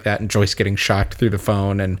stuff like that, and Joyce getting shocked through the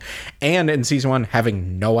phone, and in season 1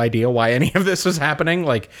 having no idea why any of this was happening,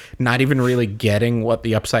 like not even really getting what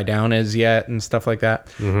the upside down is yet, and stuff like that.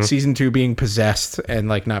 Season 2 being possessed and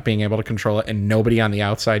like not being able to control it, and nobody on the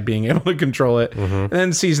outside being able to control it. And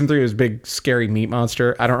then season 3 was big scary meat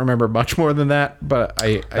monster. I don't remember much more than that, but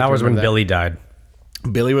I that was when Billy died.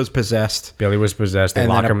 Billy was possessed. Billy was possessed. They And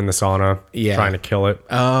lock then him in the sauna, Yeah. trying to kill it.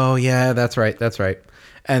 Oh yeah, that's right.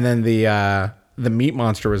 And then the meat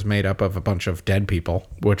monster was made up of a bunch of dead people,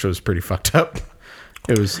 which was pretty fucked up.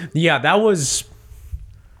 It was Yeah, that was,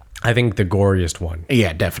 I think, the goriest one.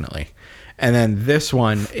 yeah, definitely. And then this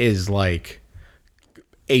one is like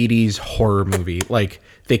 80s horror movie. Like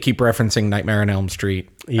they keep referencing Nightmare on Elm Street.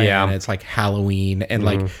 Yeah. And it's like Halloween, and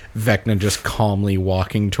like Vecna just calmly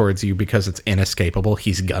walking towards you because it's inescapable.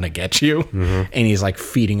 He's gonna get you. And he's like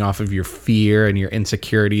feeding off of your fear and your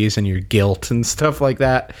insecurities and your guilt and stuff like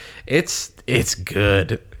that. It's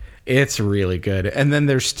good. It's really good. And then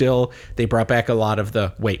they brought back a lot of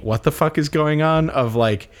the wait, what the fuck is going on? Of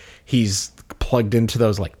like he's plugged into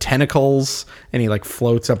those like tentacles, and he like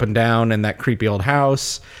floats up and down in that creepy old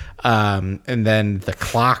house. And then the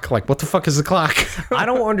clock, like what the fuck is the clock? I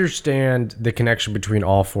don't understand the connection between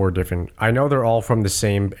all 4 different. I know they're all from the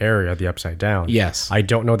same area, the Upside Down. Yes. I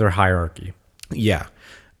don't know their hierarchy. Yeah.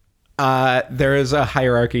 There is a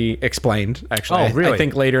hierarchy explained, actually. Oh, really? I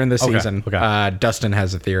think later in the season. Okay. Dustin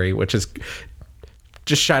has a theory, which is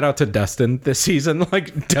just shout out to Dustin this season.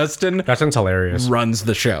 Like Dustin That sounds hilarious. runs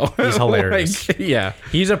the show. He's hilarious. Like, yeah.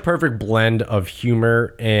 He's a perfect blend of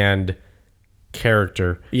humor and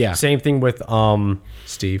character. Yeah. Same thing with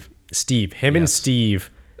Steve. Steve. Him and Steve,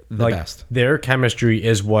 The best. Their chemistry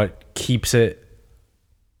is what keeps it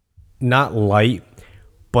not light,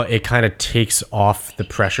 but it kind of takes off the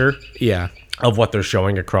pressure Yeah. of what they're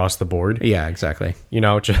showing across the board. Yeah, exactly. You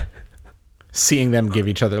know, Seeing them give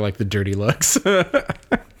each other like the dirty looks.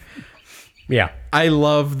 yeah. I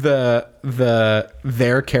love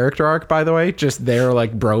their character arc, by the way, just their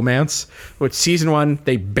like bromance, which season 1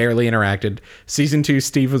 they barely interacted. Season 2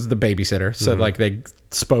 Steve was the babysitter, so like they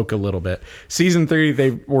spoke a little bit. Season 3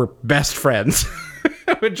 they were best friends,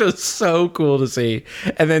 which was so cool to see.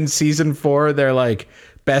 And then season 4 they're like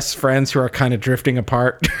best friends who are kind of drifting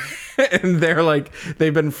apart. And they're like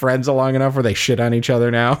they've been friends long enough where they shit on each other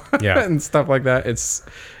now. Yeah. And stuff like that. It's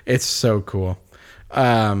so cool.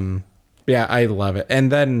 Yeah, I love it.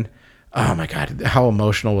 And then, oh my God, how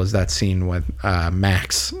emotional was that scene with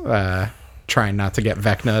Max trying not to get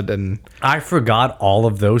Vecna'd? And I forgot all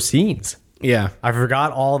of those scenes. yeah, I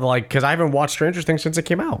forgot all the because I haven't watched Stranger Things since it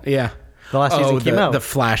came out. yeah. The last season came out. The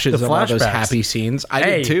flashes of all those flashbacks. happy scenes. I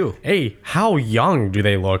did too. Hey, how young do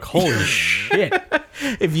they look? Holy shit.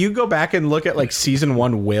 If you go back and look at like season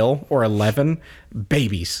 1 Will or 11,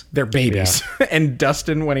 babies. They're babies. And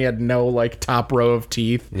Dustin, when he had no like top row of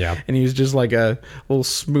teeth, and he was just like a little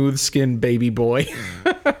smooth skinned baby boy.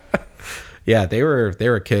 Yeah, they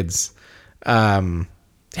were kids.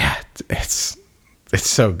 It's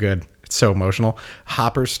so good. It's so emotional.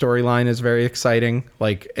 Hopper's storyline is very exciting.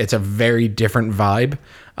 Like it's a very different vibe,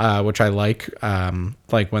 which I like.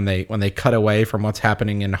 Like when they cut away from what's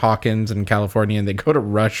happening in Hawkins and California and they go to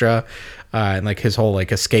Russia, and like his whole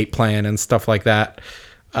like escape plan and stuff like that.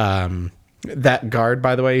 That guard,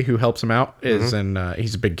 by the way, who helps him out is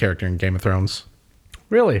he's a big character in Game of Thrones.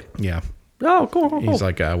 Really? Yeah. Oh, cool. He's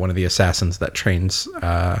like one of the assassins that trains.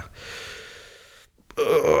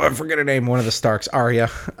 I forget her name. One of the Starks, Arya.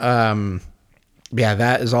 Yeah,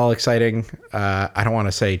 that is all exciting. I don't want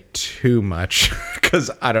to say too much because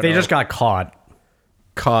I don't know. They just got caught.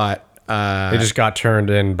 They just got turned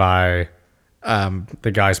in by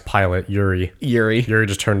the guy's pilot, Yuri. Yuri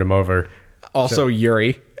just turned him over. Also,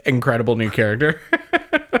 Yuri, incredible new character.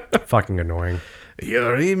 Fucking annoying.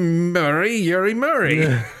 Yuri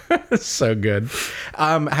Murray. So good.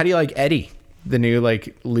 How do you like Eddie? The new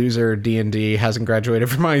like loser D&D, hasn't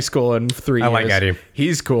graduated from high school in 3 years. I like Eddie.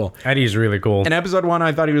 He's cool. Eddie's really cool. In episode 1,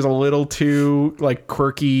 I thought he was a little too like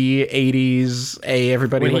quirky 80s. Hey,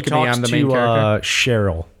 everybody when look at me, I'm the main character.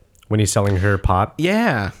 Cheryl, when he's selling her pot.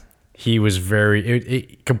 Yeah. He was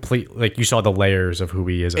very complete. Like you saw the layers of who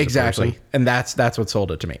he is. As exactly. A person. And that's what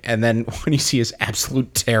sold it to me. And then when you see his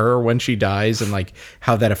absolute terror when she dies and like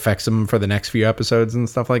how that affects him for the next few episodes and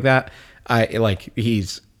stuff like that,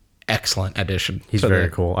 he's excellent addition. He's very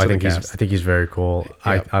cool. I think he's very cool.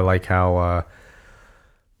 Yep. I like how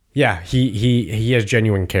he has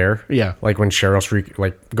genuine care. Yeah. Like when Cheryl's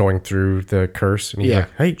going through the curse and he's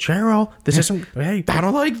like, "Hey Cheryl, this isn't hey, I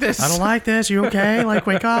don't like this. I don't like this. You okay? Like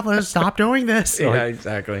wake up, let's stop doing this." Yeah,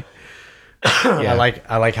 exactly. Yeah.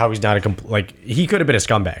 I like how he's not he could have been a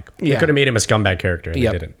scumbag. Yeah. They could have made him a scumbag character and they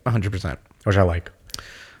didn't. 100%. Which I like.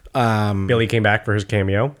 Billy came back for his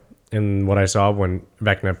cameo. In what I saw when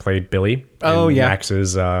Vecna played Billy in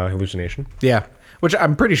Max's hallucination. Yeah, which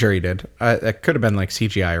I'm pretty sure he did. It could have been like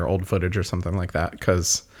CGI or old footage or something like that,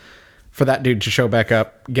 because for that dude to show back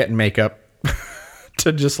up, get in makeup,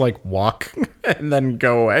 to just like walk and then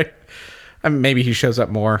go away. I mean, maybe he shows up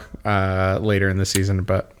more later in the season,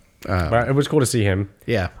 but it was cool to see him.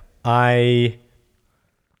 Yeah. I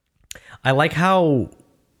like how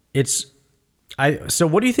it's... So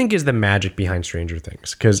what do you think is the magic behind Stranger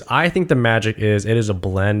Things? Because I think the magic is it is a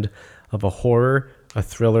blend of a horror, a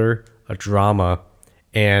thriller, a drama,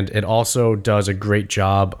 and it also does a great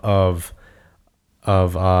job of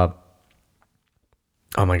oh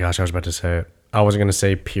my gosh, I was about to say it. I wasn't going to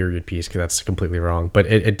say period piece because that's completely wrong, but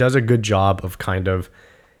it does a good job of kind of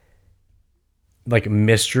like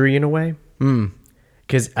mystery in a way.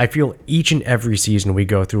 Because I feel each and every season we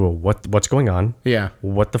go through what's going on. Yeah.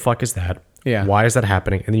 What the fuck is that? Yeah. Why is that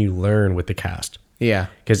happening? And then you learn with the cast. Yeah.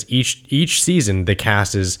 Because each season, the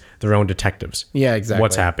cast is their own detectives. Yeah, exactly.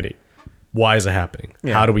 What's happening? Why is it happening?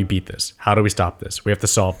 Yeah. How do we beat this? How do we stop this? We have to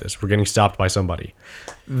solve this. We're getting stopped by somebody.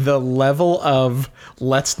 The level of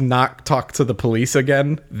let's not talk to the police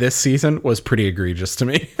again this season was pretty egregious to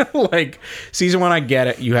me. Like season 1, I get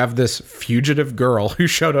it. You have this fugitive girl who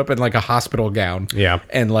showed up in like a hospital gown. Yeah.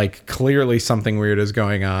 And like clearly something weird is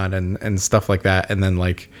going on and stuff like that. And then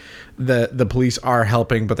like the police are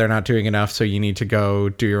helping, but they're not doing enough. So you need to go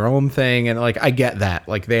do your own thing. And like, I get that.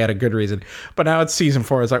 Like they had a good reason, but now it's season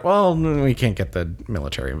 4. It's like, well, we can't get the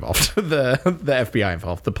military involved, the FBI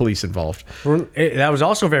involved, the police involved. That was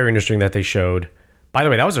also very interesting that they showed. By the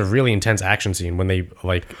way, that was a really intense action scene when they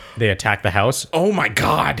attacked the house. Oh my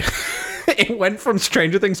God. It went from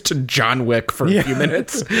Stranger Things to John Wick for a few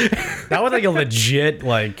minutes. That was like a legit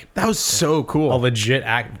that was so cool. A legit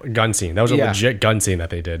gun scene. That was a legit gun scene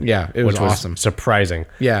that they did. Yeah, it was awesome. Surprising.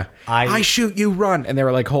 Yeah. I shoot, you run. And they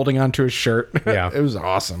were like holding onto his shirt. Yeah. It was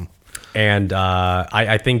awesome. And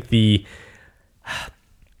I think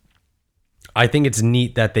it's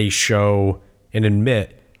neat that they show and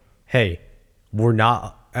admit, hey, we're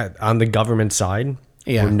not on the government side.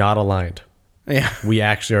 Yeah. We're not aligned. Yeah. We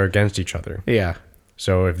actually are against each other. Yeah.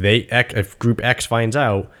 So if Group X finds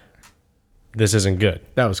out, this isn't good.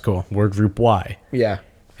 That was cool. We're Group Y. Yeah.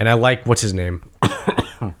 And I like, what's his name?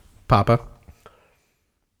 Papa.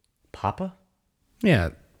 Papa?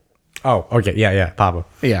 Yeah. Oh, okay. Yeah. Papa.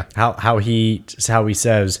 Yeah. How he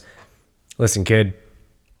says, listen, kid,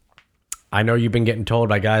 I know you've been getting told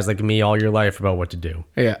by guys like me all your life about what to do.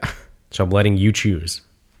 Yeah. So I'm letting you choose.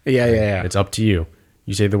 Yeah. It's up to you.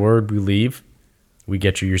 You say the word, we leave. We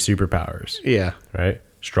get you your superpowers. Yeah. Right?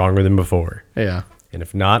 Stronger than before. Yeah. And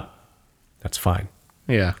if not, that's fine.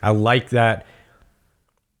 Yeah. I like that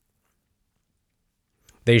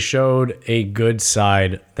they showed a good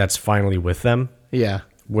side that's finally with them, Yeah.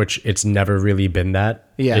 which it's never really been that.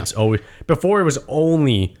 Yeah. It's always before it was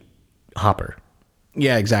only Hopper.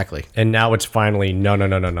 Yeah, exactly. And now it's finally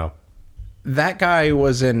no. That guy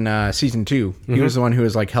was in season 2. He was the one who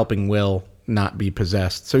was like helping Will not be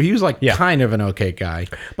possessed. So he was like kind of an okay guy.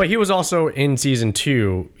 But he was also in season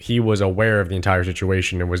 2, he was aware of the entire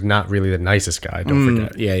situation and was not really the nicest guy, don't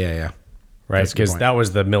forget. Yeah. Right? a good Because point. that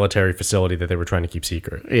was the military facility that they were trying to keep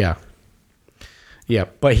secret. Yeah.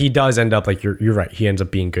 Yep. But he does end up like you're right. He ends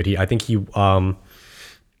up being good. I think he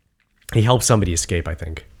helps somebody escape, I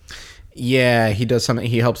think. Yeah, he does something.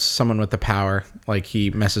 He helps someone with the power. Like he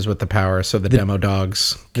messes with the power so the demo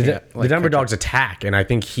dogs. The Denver Dogs attack, and I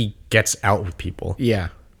think he gets out with people. Yeah.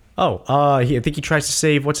 Oh, I think he tries to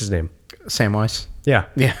save what's his name? Samwise. Yeah.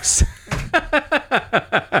 Yes.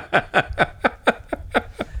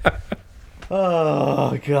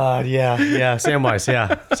 Oh God, yeah. Samwise,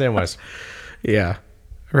 Samwise. Yeah.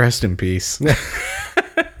 Rest in peace. That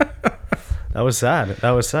was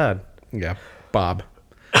sad. Yeah. Bob.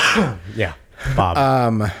 Yeah,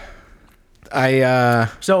 Bob.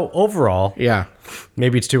 So overall, Yeah.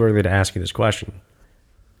 maybe it's too early to ask you this question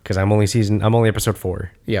because I'm only episode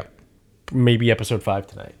 4. Yep. Maybe episode 5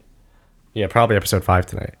 tonight. Yeah, probably episode 5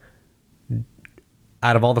 tonight.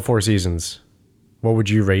 Out of all the 4 seasons, what would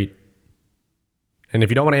you rate? And if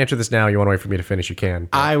you don't want to answer this now, you want to wait for me to finish, you can.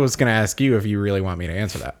 I was going to ask you if you really want me to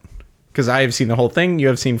answer that. Because I have seen the whole thing. You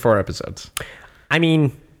have seen 4 episodes. I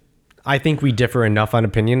mean, I think we differ enough on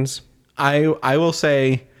opinions. I will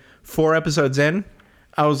say 4 episodes in,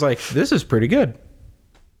 I was like, this is pretty good.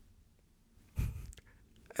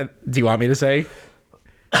 Do you want me to say?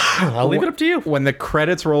 I'll leave it up to you. When the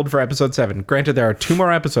credits rolled for episode 7, granted there are 2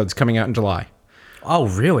 more episodes coming out in July. Oh,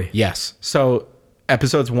 really? Yes. So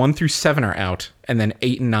episodes 1 through 7 are out, and then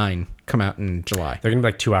 8 and 9 come out in July. They're going to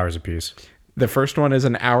be like 2 hours apiece. The first one is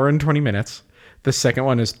an hour and 20 minutes. The second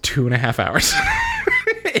one is 2.5 hours.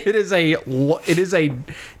 It is a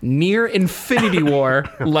near Infinity War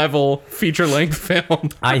level feature length film.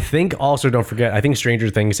 I think also, don't forget, I think Stranger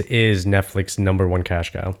Things is Netflix's #1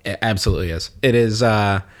 cash cow. It absolutely is. It is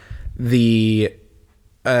they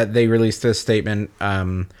released a statement.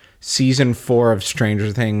 Season 4 of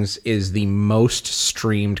Stranger Things is the most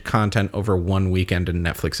streamed content over one weekend in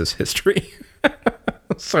Netflix's history.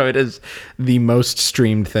 So it is the most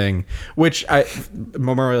streamed thing, which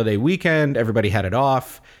Memorial Day weekend, everybody had it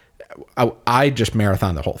off. I just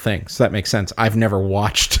marathoned the whole thing. So that makes sense. I've never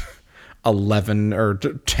watched 11 or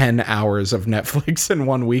 10 hours of Netflix in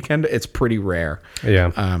one weekend. It's pretty rare.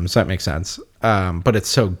 Yeah. So that makes sense. But it's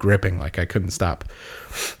so gripping. Like I couldn't stop.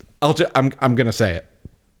 I'm going to say it.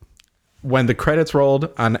 When the credits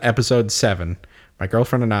rolled on episode 7, my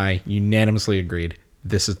girlfriend and I unanimously agreed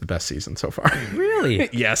this is the best season so far. Really?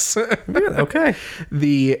 Yes. Really? Okay.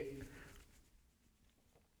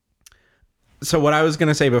 So what I was going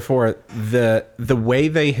to say before, the way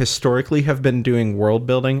they historically have been doing world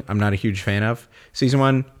building, I'm not a huge fan of. Season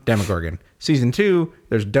 1, Demogorgon. Season 2,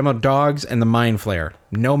 there's Demo Dogs and the Mind Flayer.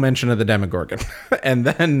 No mention of the Demogorgon. And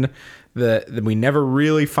then we never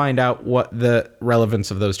really find out what the relevance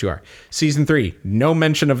of those 2 are. Season 3, no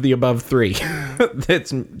mention of the above 3.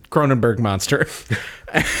 It's Cronenberg monster.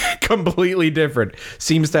 Completely different.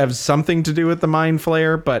 Seems to have something to do with the Mind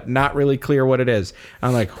Flayer, but not really clear what it is.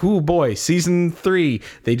 I'm like, oh boy, season 3,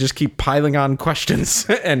 they just keep piling on questions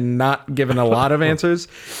and not giving a lot of answers.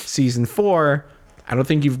 Season 4, I don't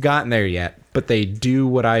think you've gotten there yet, but they do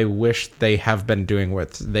what I wish they have been doing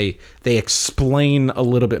with they explain a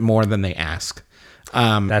little bit more than they ask.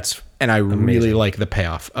 That's And I amazing. really like the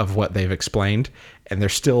payoff of what they've explained. And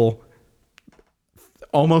there's still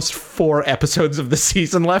almost 4 episodes of the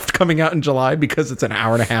season left coming out in July because it's an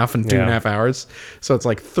hour and a half and 2.5 hours. So it's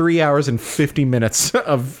like 3 hours and 50 minutes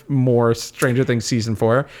of more Stranger Things season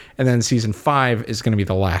 4. And then season 5 is going to be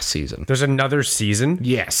the last season. There's another season?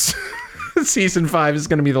 Yes. Season 5 is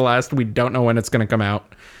going to be the last. We don't know when it's going to come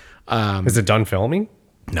out. Is it done filming?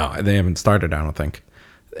 No, they haven't started, I don't think.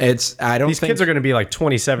 These Kids are going to be like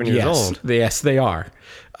 27 years old. Yes, they are.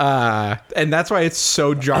 And that's why it's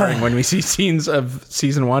so jarring when we see scenes of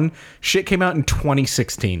season 1. Shit came out in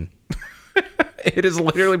 2016. It has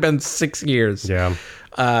literally been 6 years. Yeah.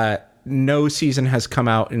 No season has come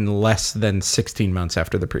out in less than 16 months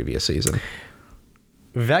after the previous season.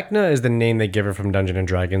 Vecna is the name they give her from Dungeons and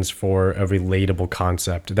Dragons for a relatable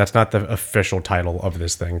concept. That's not the official title of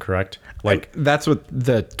this thing, correct? Like That's what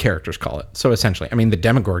the characters call it. So essentially, I mean, the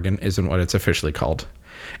Demogorgon isn't what it's officially called.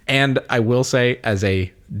 And I will say, as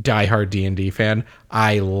a diehard D&D fan,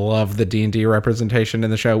 I love the D&D representation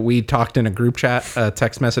in the show. We talked in a group chat, a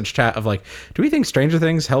text message chat of like, do we think Stranger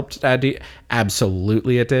Things helped add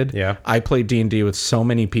Absolutely it did. Yeah. I played D&D with so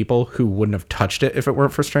many people who wouldn't have touched it if it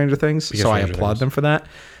weren't for Stranger Things. So I applaud them for that.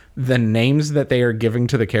 The names that they are giving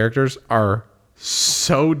to the characters are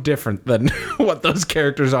so different than what those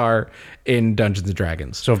characters are in Dungeons and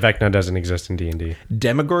Dragons. So Vecna doesn't exist in D&D.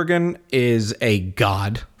 Demogorgon is a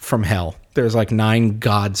god from hell. There's like 9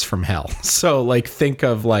 gods from hell. So like think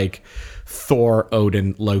of like Thor,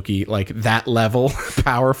 Odin, Loki, like that level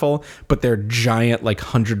powerful, but they're giant, like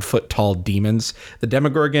 100-foot tall demons. The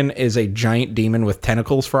Demogorgon is a giant demon with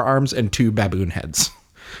tentacles for arms and 2 baboon heads.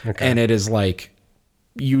 Okay. And it is like,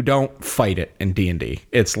 you don't fight it in D&D.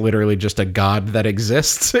 It's literally just a god that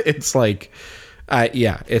exists. It's like,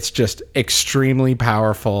 it's just extremely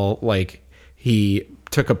powerful. Like he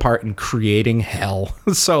took a part in creating hell.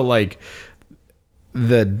 So like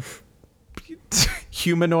the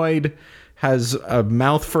humanoid has a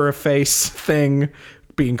mouth for a face thing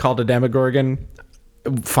being called a Demogorgon.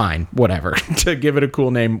 Fine, whatever. To give it a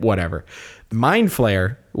cool name, whatever. Mind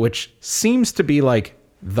Flayer, which seems to be like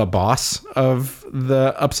the boss of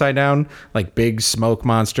the Upside Down, like big smoke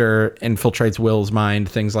monster, infiltrates Will's mind,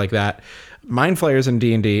 things like that. Mind Flayers in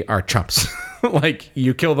D&D are chumps. Like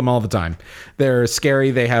you kill them all the time. They're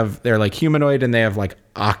scary. They're like humanoid and they have like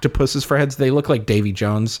octopuses for heads. They look like Davy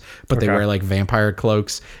Jones, but they wear like vampire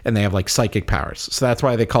cloaks and they have like psychic powers. So that's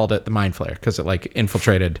why they called it the Mind Flayer, because it like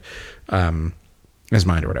infiltrated his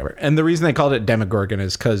mind or whatever. And the reason they called it Demogorgon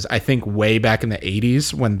is because I think way back in the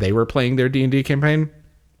 80s when they were playing their D&D campaign,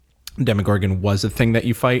 Demogorgon was a thing that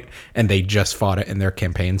you fight, and they just fought it in their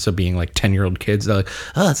campaign. So being like 10-year-old kids, they're like,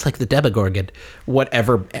 oh, it's like the Demogorgon.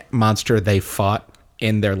 Whatever monster they fought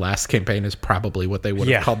in their last campaign is probably what they would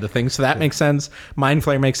have called the thing. So that makes sense. Mind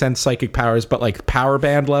Flayer makes sense, psychic powers, but like power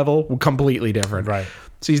band level, completely different. Right.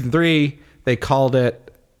 Season 3, they called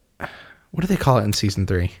it, what did they call it in season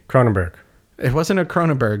 3? Cronenberg. It wasn't a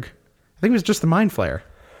Cronenberg. I think it was just the Mind Flayer.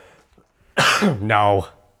 No.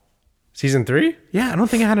 Season 3? Yeah, I don't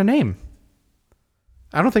think it had a name.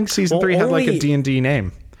 I don't think season 3 had like a D&D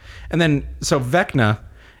name. And then, so Vecna's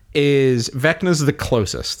the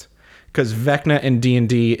closest. Because Vecna in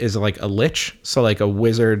D&D is like a lich. So like a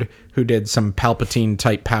wizard who did some Palpatine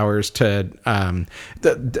type powers to...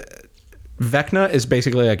 Vecna is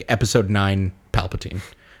basically like episode 9 Palpatine.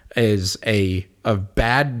 Is a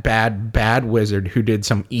bad wizard who did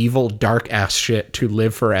some evil dark ass shit to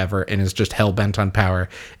live forever and is just hell-bent on power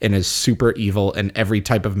and is super evil, and every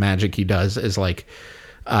type of magic he does is like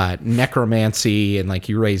necromancy, and like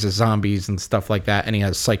he raises zombies and stuff like that, and he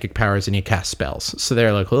has psychic powers and he casts spells. So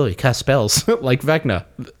they're like, oh, he casts spells like Vecna,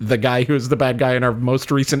 the guy who's the bad guy in our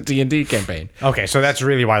most recent D&D campaign. Okay, so that's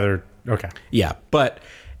really why they're okay. Yeah, but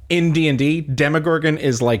in D&D, Demogorgon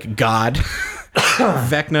is like God.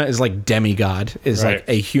 Vecna is like demigod, is like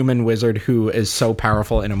a human wizard who is so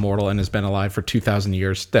powerful and immortal and has been alive for 2,000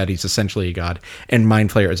 years that he's essentially a god. And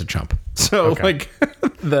Mind Flayer is a chump. So like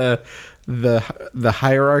the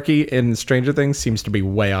hierarchy in Stranger Things seems to be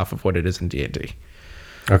way off of what it is in D&D.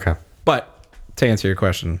 Okay. But to answer your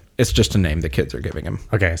question, it's just a name the kids are giving him.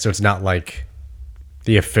 Okay, so it's not like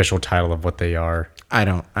the official title of what they are. I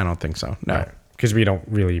don't think so. No. Right. Because we don't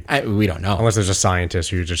really... we don't know. Unless there's a scientist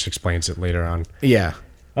who just explains it later on. Yeah.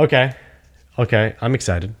 Okay. I'm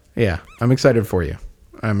excited. Yeah. I'm excited for you.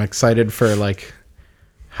 I'm excited for, like,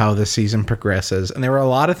 how the season progresses. And there were a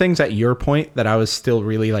lot of things at your point that I was still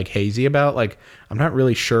really, like, hazy about. Like, I'm not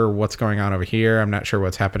really sure what's going on over here. I'm not sure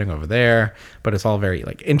what's happening over there. But it's all very,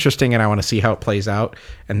 like, interesting, and I want to see how it plays out.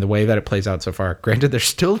 And the way that it plays out so far, granted, there's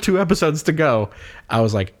still 2 episodes to go. I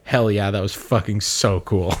was like, hell yeah, that was fucking so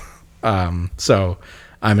cool. So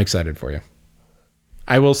I'm excited for you.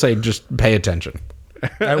 I will say, just pay attention.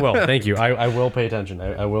 I will. Thank you. I will pay attention.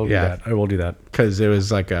 I will do that. I will do that. Because it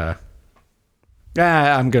was like I'm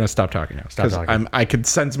going to stop talking now. Stop talking. I could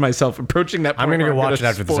sense myself approaching that point. I'm going to go watch it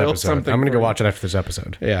after this episode. I'm going to go watch it after this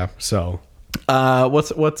episode. Yeah. So,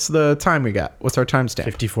 what's the time we got? What's our timestamp?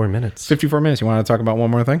 54 minutes. 54 minutes. You want to talk about one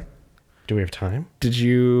more thing? Do we have time? Did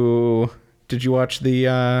you watch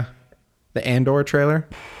the Andor trailer?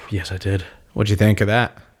 Yes, I did. What'd you think of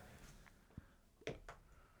that?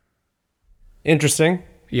 Interesting.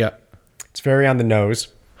 Yeah. It's very on the nose.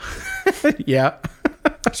 Yeah.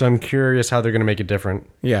 So I'm curious how they're going to make it different.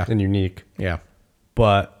 Yeah. And unique. Yeah.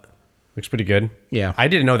 But looks pretty good. Yeah. I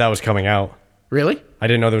didn't know that was coming out. Really? I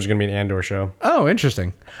didn't know there was going to be an Andor show. Oh,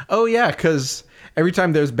 interesting. Oh, yeah, because every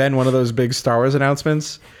time there's been one of those big Star Wars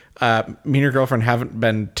announcements, me and your girlfriend haven't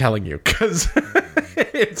been telling you because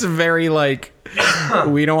it's very like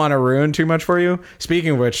we don't want to ruin too much for you.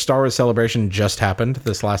 Speaking of which, Star Wars Celebration just happened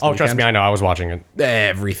this last weekend. Trust me, I know. I was watching it.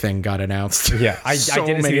 Everything got announced. Yeah, I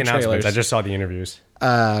didn't see the announcements. Trailers. I just saw the interviews.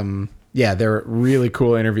 Yeah, they're really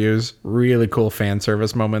cool interviews, really cool fan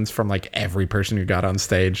service moments from like every person who got on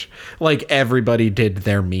stage. Like everybody did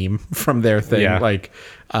their meme from their thing. Yeah. Like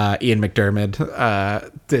Ian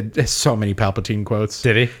McDermott did so many Palpatine quotes.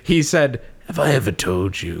 Did he? He said, "Have I ever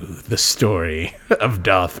told you the story of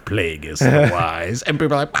Darth Plagueis the Wise?" And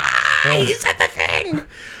people are like, he said the thing.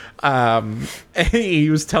 He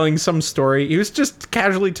was telling some story. He was just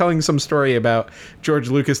casually telling some story about George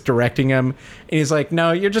Lucas directing him. And he's like,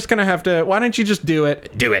 "No, you're just going to have to, why don't you just do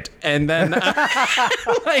it? Do it." And then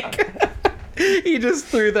like he just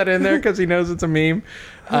threw that in there because he knows it's a meme.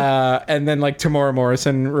 And then like Tamora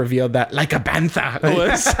Morrison revealed that Like a Bantha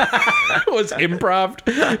was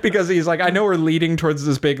improv because he's like, I know we're leading towards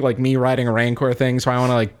this big like me riding a Rancor thing, so I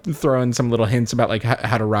want to like throw in some little hints about like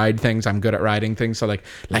how to ride things. I'm good at riding things, so like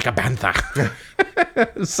a Bantha.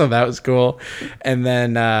 So that was cool. And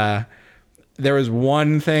then there was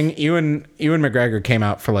one thing, Ewan McGregor came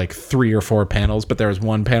out for like 3 or 4 panels, but there was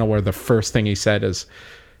one panel where the first thing he said is,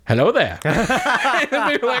 "Hello there."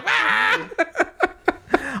 And people were like, "Ah!"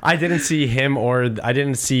 I didn't see him or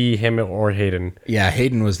Hayden. Yeah,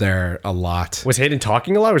 Hayden was there a lot. Was Hayden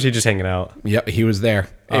talking a lot, or was he just hanging out? Yep, he was there.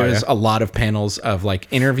 It was a lot of panels of like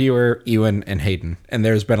interviewer, Ewan, and Hayden. And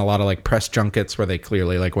there's been a lot of like press junkets where they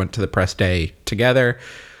clearly like went to the press day together.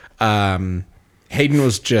 Hayden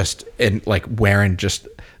was just in like wearing just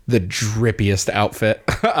the drippiest outfit.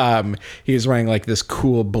 He was wearing like this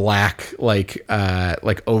cool black like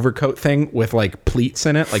overcoat thing with like pleats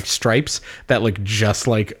in it, like stripes that look just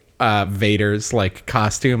like Vader's like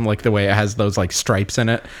costume, like the way it has those like stripes in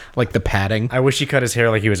it, like the padding. I wish he cut his hair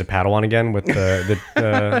like he was a Padawan again with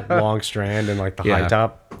the long strand and like the high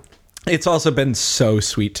top. It's also been so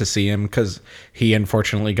sweet to see him because he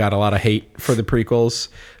unfortunately got a lot of hate for the prequels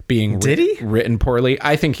being written poorly.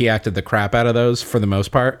 I think he acted the crap out of those for the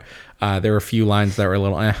most part. There were a few lines that were a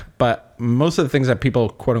little but most of the things that people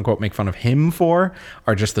quote unquote make fun of him for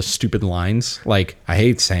are just the stupid lines. Like, I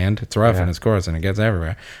hate sand. It's rough and it's coarse and it gets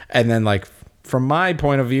everywhere. And then like, from my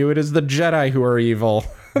point of view, it is the Jedi who are evil.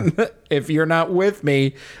 If you're not with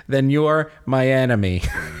me, then you're my enemy.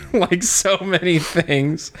 Like so many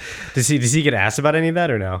things. Does he get asked about any of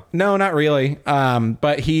that or no? No, not really.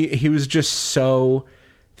 But he was just so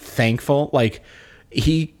thankful. Like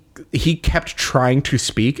he kept trying to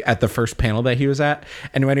speak at the first panel that he was at,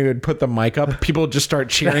 and when he would put the mic up, people would just start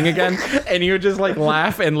cheering again, and he would just like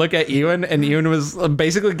laugh and look at Ewan, and Ewan was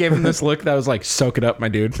basically gave him this look that was like, "Soak it up, my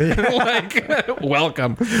dude." Like,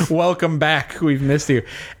 welcome back, we've missed you.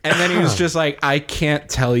 And then he was just like, "I can't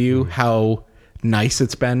tell you how nice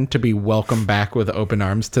it's been to be welcomed back with open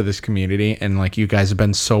arms to this community, and like, you guys have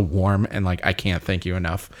been so warm, and like, I can't thank you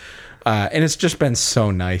enough." And it's just been so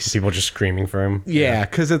nice. People just screaming for him. Yeah,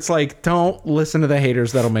 because it's like, don't listen to the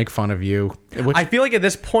haters that'll make fun of you. I feel like at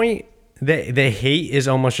this point, the hate is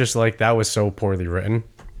almost just like, that was so poorly written.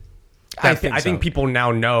 I think people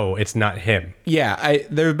now know it's not him. Yeah,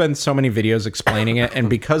 there have been so many videos explaining it, and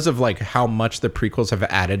because of like how much the prequels have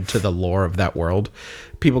added to the lore of that world,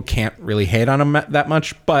 people can't really hate on them that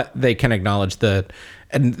much, but they can acknowledge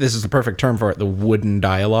and this is the perfect term for it, the wooden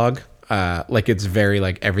dialogue. Like, it's very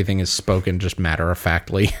like everything is spoken just matter of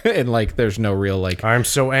factly, and like there's no real like, "I'm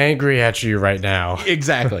so angry at you right now."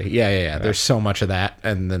 Exactly. Yeah. There's so much of that,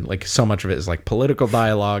 and then like so much of it is like political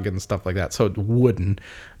dialogue and stuff like that. So it's wooden.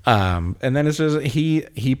 And then it's just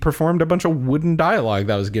he performed a bunch of wooden dialogue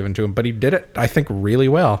that was given to him, but he did it, I think, really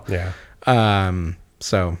well. Yeah.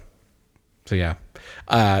 So yeah.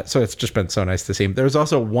 So it's just been so nice to see him. There was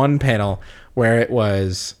also one panel where it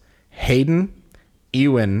was Hayden,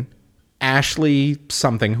 Ewan, Ashley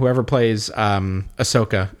something, whoever plays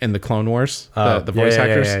Ahsoka in the Clone Wars, the voice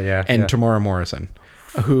actress, and Tamora Morrison,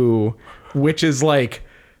 which is like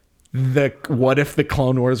what if the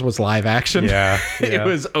Clone Wars was live action? Yeah. It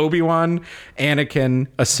was Obi-Wan, Anakin,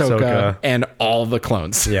 Ahsoka, and all the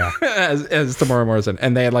clones. Yeah. as Tamora Morrison.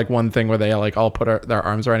 And they had like one thing where they like all put their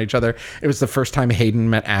arms around each other. It was the first time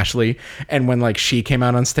Hayden met Ashley, and when like she came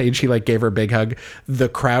out on stage, he like gave her a big hug. The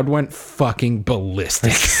crowd went fucking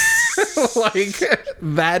ballistic. Like,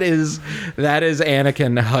 that is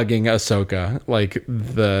Anakin hugging Ahsoka, like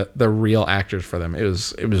the real actors for them. It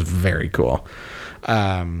was very cool.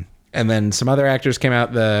 And then some other actors came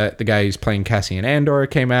out. The guy who's playing Cassian Andor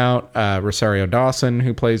came out. Rosario Dawson,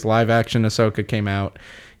 who plays live action Ahsoka, came out.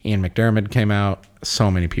 Ian McDermott came out. So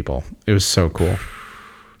many people. It was so cool.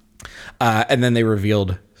 And then they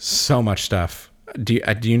revealed So much stuff. Do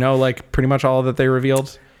you know like pretty much all that they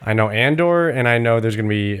revealed? I know Andor, and I know there's going to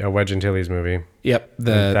be a Wedge Antilles movie. Yep,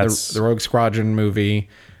 the Rogue Squadron movie.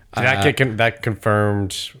 Did that get that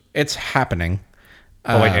confirmed? It's happening.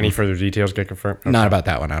 Or like any further details get confirmed? Okay. Not about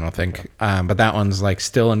that one, I don't think. But that one's like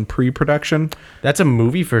still in pre-production. That's a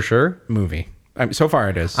movie for sure. Movie. I mean, so far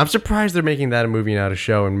it is. I'm surprised they're making that a movie, not a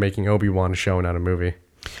show, and making Obi-Wan a show, not a movie.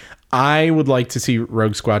 I would like to see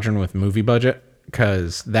Rogue Squadron with movie budget,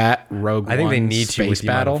 because that Rogue I think One they need space to with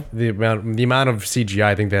battle. the amount of CGI.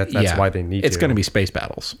 I think that's why they need It's to. going to be space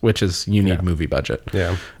battles, which is you need movie budget.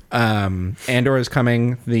 Yeah. Andor is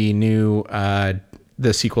coming. The new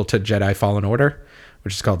the sequel to Jedi Fallen Order,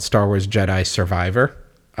 which is called Star Wars Jedi Survivor.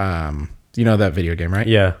 You know that video game, right?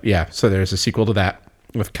 Yeah. Yeah. So there's a sequel to that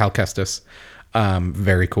with Cal Kestis.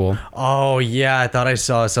 Very cool. Oh yeah, I thought I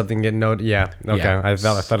saw something get noted. Yeah. Okay. Yeah. I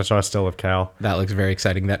thought I saw a still of Cal. That looks very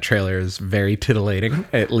exciting. That trailer is very titillating.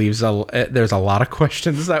 It leaves there's a lot of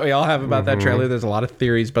questions that we all have about that trailer. There's a lot of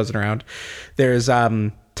theories buzzing around. There's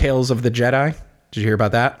Tales of the Jedi. Did you hear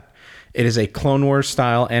about that? It is a Clone Wars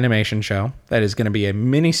style animation show that is going to be a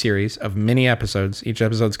mini series of mini episodes. Each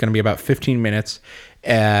episode is going to be about 15 minutes,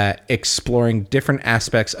 exploring different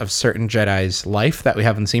aspects of certain Jedi's life that we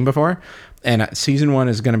haven't seen before. And season 1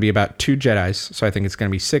 is going to be about 2 Jedis. So I think it's going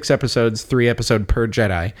to be 6 episodes, 3 episodes per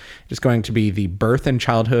Jedi. It's going to be the birth and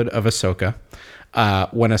childhood of Ahsoka.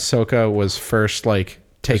 When Ahsoka was first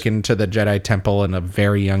taken to the Jedi Temple in a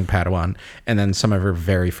very young Padawan, and then some of her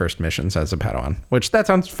very first missions as a Padawan, which that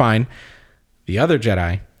sounds fine. The other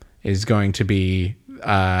Jedi is going to be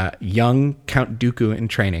young Count Dooku in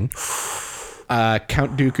training.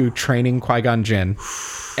 Count Dooku training Qui-Gon Jinn,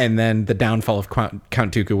 and then the downfall of Count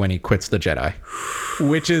Dooku when he quits the Jedi,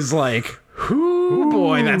 which is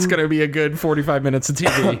boy, that's going to be a good 45 minutes of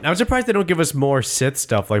TV. I'm surprised they don't give us more Sith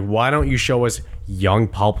stuff. Like, why don't you show us young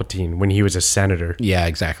Palpatine when he was a senator? Yeah,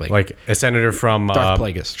 exactly. Like a senator from Darth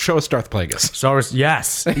Plagueis. Show us Darth Plagueis. Star Wars.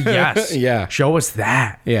 Yes. Yeah. Show us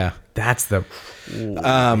that. Yeah. That's the.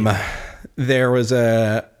 There was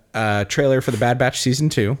a trailer for the Bad Batch season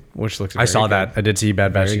 2, which looks. I saw good. that. I did see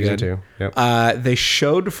Bad Batch Very season good. 2. Yep. They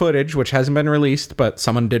showed footage, which hasn't been released, but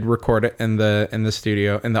someone did record it in the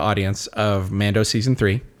studio, in the audience, of Mando season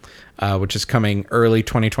 3, which is coming early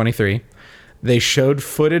 2023. They showed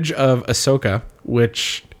footage of Ahsoka,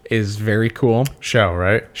 which is very cool. Show,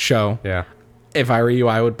 right? Show. Yeah. If I were you,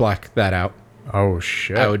 I would black that out. Oh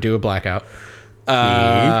shit. I would do a blackout.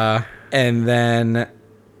 And then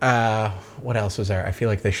what else was there? I feel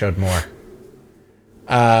like they showed more.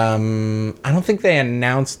 I don't think they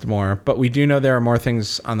announced more, but we do know there are more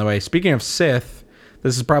things on the way. Speaking of Sith,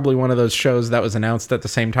 this is probably one of those shows that was announced at the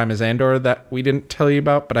same time as Andor that we didn't tell you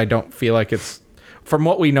about, but I don't feel like it's, from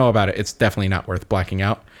what we know about it, it's definitely not worth blacking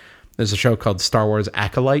out. There's a show called Star Wars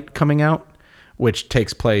Acolyte coming out, which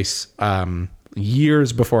takes place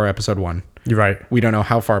years before episode 1. You're right. We don't know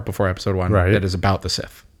how far before episode 1. Right. That is about the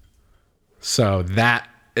Sith. So that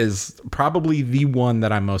is probably the one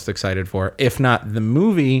that I'm most excited for, if not the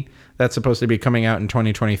movie that's supposed to be coming out in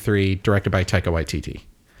 2023, directed by Taika Waititi.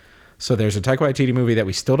 So there's a Taika Waititi movie that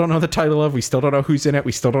we still don't know the title of. We still don't know who's in it.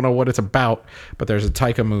 We still don't know what it's about. But there's a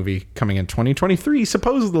Taika movie coming in 2023,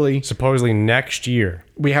 supposedly. Supposedly next year.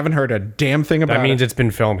 We haven't heard a damn thing about it. That means it's been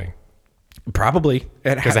filming. Probably.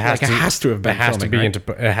 Because it has to have been it has filming, to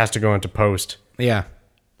be right? it has to go into post Yeah.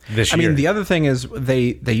 this I year. mean, the other thing is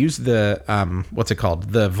they use the what's it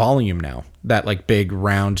called? The volume now. That big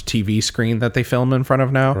round TV screen that they film in front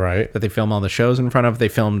of now. Right. That they film all the shows in front of. They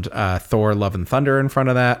filmed Thor: Love and Thunder in front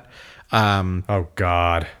of that. Oh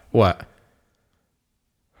God. What?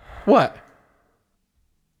 What?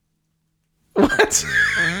 What?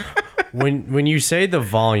 When you say the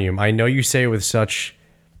volume, I know you say it with such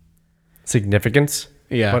significance.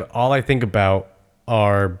 Yeah. But all I think about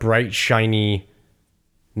are bright, shiny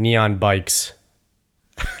neon bikes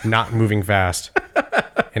not moving fast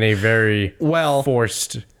in a very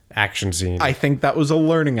forced action scene. I think that was a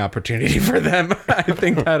learning opportunity for them. I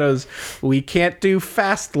think that was, we can't do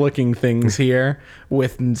fast looking things here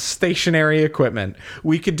with stationary equipment.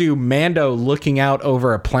 We could do Mando looking out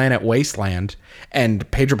over a planet wasteland and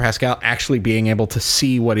Pedro Pascal actually being able to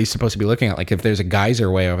see what he's supposed to be looking at. Like if there's a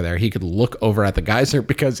geyser way over there, he could look over at the geyser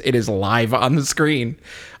because it is live on the screen.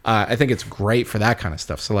 I think it's great for that kind of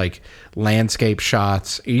stuff. So landscape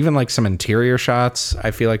shots, even some interior shots,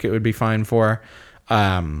 I feel like it would be fine for.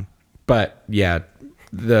 But yeah,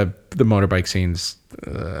 the motorbike scenes,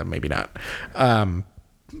 maybe not.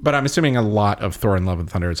 But I'm assuming a lot of Thor and Love and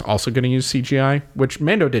Thunder is also going to use CGI, which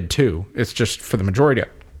Mando did too. It's just for the majority.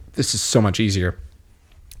 This is so much easier.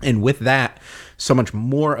 And with that, so much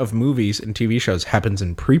more of movies and TV shows happens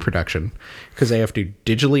in pre-production because they have to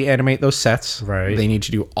digitally animate those sets. Right. They need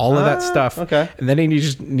to do all of that stuff. okay. And then they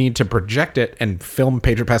just need to project it and film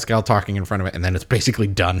Pedro Pascal talking in front of it. And then it's basically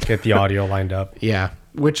done. Get the audio lined up. Yeah.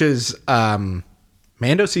 Which is,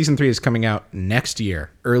 Mando season 3 is coming out next year,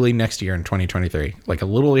 early next year in 2023, like a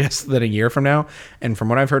little less than a year from now. And from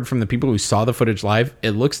what I've heard from the people who saw the footage live,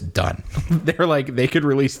 it looks done. They're like, they could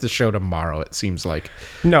release the show tomorrow, it seems like.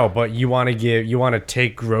 No, but you want to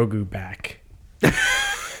take Grogu back.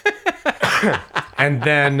 And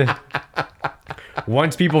then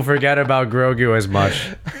once people forget about Grogu as much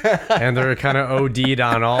and they're kind of OD'd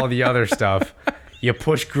on all the other stuff, you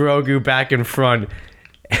push Grogu back in front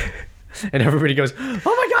and everybody goes, "Oh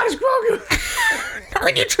my God, it's Grogu!"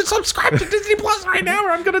 I need to subscribe to Disney Plus right now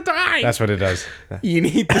or I'm going to die. That's what it does. You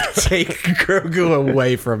need to take Grogu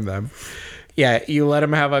away from them. Yeah, you let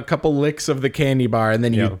them have a couple licks of the candy bar and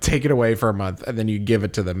then you take it away for a month and then you give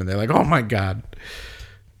it to them and they're like, "Oh my God."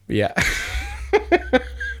 Yeah.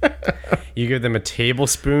 You give them a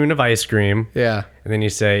tablespoon of ice cream. Yeah. And then you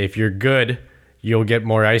say, if you're good, you'll get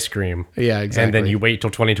more ice cream. Yeah, exactly. And then you wait till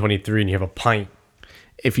 2023 and you have a pint.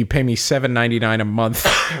 If you pay me $7.99 a month.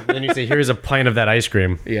 Then you say, here's a pint of that ice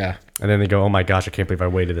cream. Yeah. And then they go, oh my gosh, I can't believe I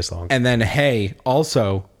waited this long. And then, hey,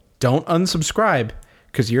 also, don't unsubscribe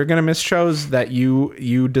because you're going to miss shows that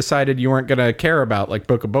you decided you weren't going to care about, like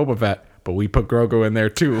Book of Boba Fett, but we put Grogu in there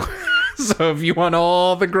too. So if you want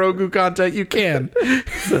all the Grogu content you can,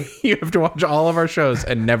 you have to watch all of our shows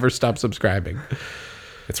and never stop subscribing.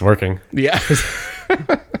 It's working. Yeah.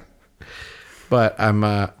 But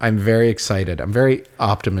I'm very excited. I'm very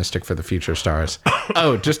optimistic for the future stars.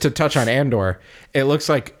 Oh, just to touch on Andor, it looks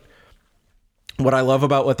like what I love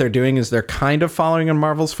about what they're doing is they're kind of following in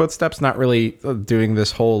Marvel's footsteps, not really doing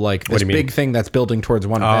this whole like this big thing that's building towards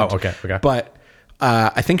one event. Oh, okay. But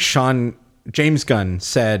I think James Gunn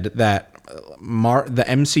said that the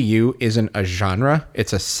MCU isn't a genre,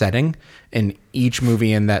 it's a setting, and each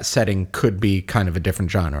movie in that setting could be kind of a different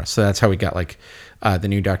genre. So that's how we got like the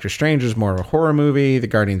new Doctor Strange is more of a horror movie, the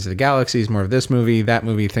Guardians of the Galaxy is more of this movie, that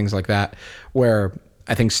movie, things like that, where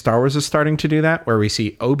I think Star Wars is starting to do that, where we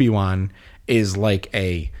see Obi-Wan is like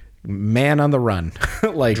a man on the run.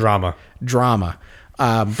 Like Drama.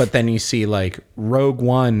 But then you see like Rogue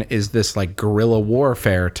One is this like guerrilla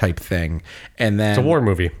warfare type thing. And then It's a war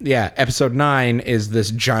movie. Yeah. Episode 9 is this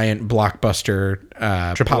giant blockbuster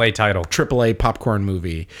AAA popcorn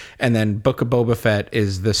movie. And then Book of Boba Fett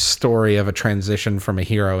is the story of a transition from a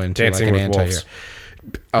hero into Dancing like an with anti-hero. Wolves.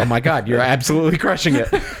 Oh my God, you're absolutely crushing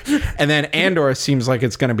it. And then Andor seems like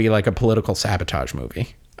it's going to be like a political sabotage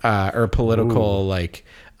movie, or a political like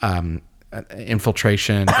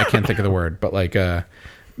infiltration. I can't think of the word, but like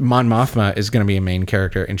Mon Mothma is going to be a main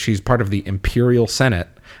character, and she's part of the Imperial Senate,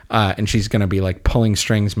 and she's going to be like pulling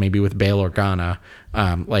strings, maybe with Bail Organa,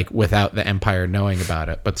 like without the Empire knowing about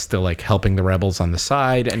it, but still like helping the rebels on the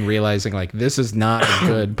side and realizing like this is not a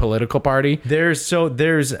good political party.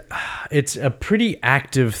 It's a pretty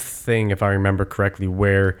active thing, if I remember correctly,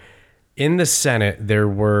 where in the Senate the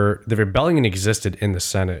rebellion existed in the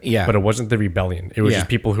Senate, but it wasn't the rebellion. It was just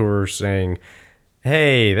people who were saying,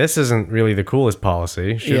 hey, this isn't really the coolest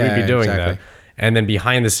policy. Should we be doing that? And then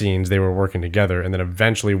behind the scenes, they were working together. And then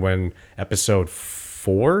eventually when episode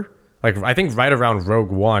 4, like I think right around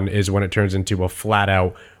Rogue One is when it turns into a flat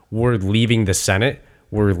out, we're leaving the Senate,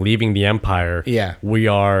 we're leaving the Empire. Yeah. We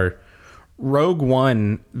are... Rogue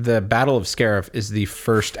One, the Battle of Scarif is the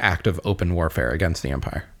first act of open warfare against the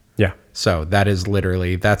Empire. Yeah. So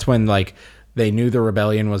that's when like they knew the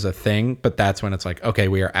rebellion was a thing, but that's when it's like, okay,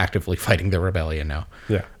 we are actively fighting the rebellion now.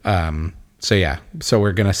 Yeah. So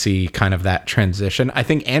we're going to see kind of that transition. I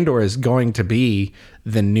think Andor is going to be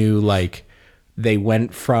the new, like, they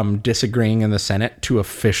went from disagreeing in the Senate to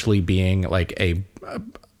officially being like a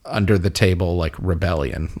under the table, like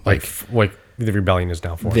rebellion. Like the rebellion is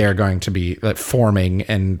now formed. They're going to be like forming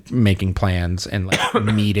and making plans and like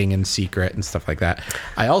meeting in secret and stuff like that.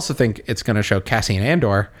 I also think it's going to show Cassian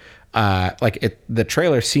Andor. The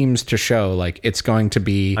trailer seems to show like it's going to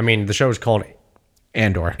be. I mean, the show is called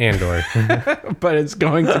Andor, but it's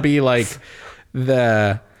going to be like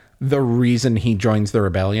the reason he joins the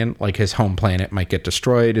rebellion. Like his home planet might get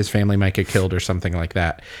destroyed, his family might get killed, or something like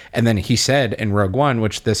that. And then he said in Rogue One,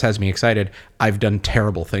 which this has me excited, I've done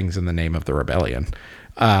terrible things in the name of the rebellion.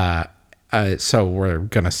 So we're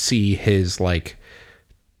gonna see his like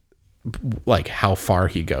how far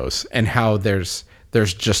he goes and how there's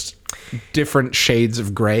just different shades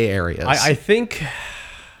of gray areas. I think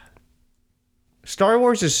Star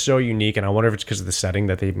Wars is so unique, and I wonder if it's because of the setting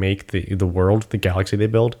that they make, the world, the galaxy they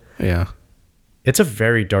build. Yeah. It's a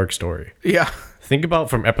very dark story. Yeah. Think about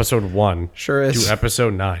from episode 1 Sure is. to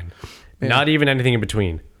episode 9. Not even anything in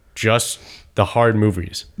between. Just the hard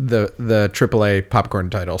movies. The AAA popcorn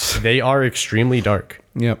titles. They are extremely dark.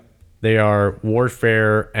 Yep. They are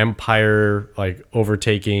warfare, empire, like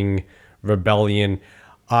overtaking, rebellion.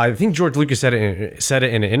 I think George Lucas said it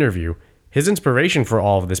in an interview. His inspiration for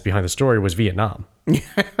all of this behind the story was Vietnam.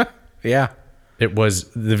 Yeah. It was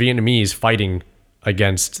the Vietnamese fighting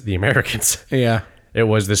against the Americans. Yeah. It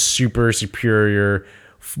was the super superior,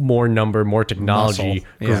 more number, more technology, Muscle.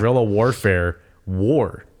 Yeah. guerrilla warfare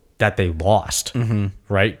war that they lost,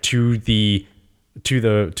 right? To the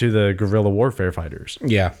guerrilla warfare fighters.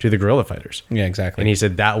 Yeah. To the guerrilla fighters. Yeah, exactly. And he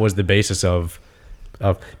said that was the basis of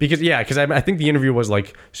because I think the interview was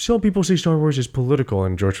like, some people say Star Wars is political,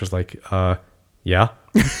 and George was like, yeah.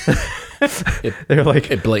 They're like,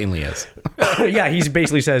 it blatantly is. yeah, he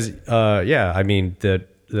basically says, yeah, I mean,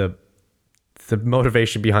 the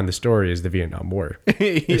motivation behind the story is the Vietnam War.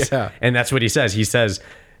 Yeah. And that's what he says. He says,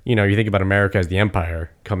 you know, you think about America as the empire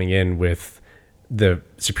coming in with the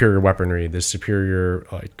superior weaponry, the superior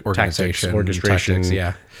like Organization, orchestration, tactics,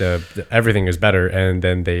 yeah. the everything is better, and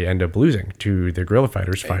then they end up losing to the guerrilla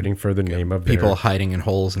fighters fighting for the name of People their, hiding in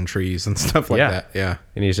holes and trees and stuff like that. Yeah.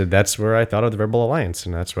 And he said that's where I thought of the Rebel Alliance,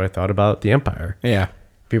 and that's where I thought about the Empire. Yeah.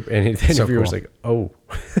 People, and the interviewer was cool. like, "Oh,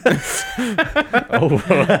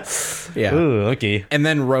 oh, Yeah. Ooh, okay." And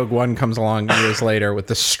then Rogue One comes along years later with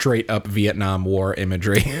the straight up Vietnam War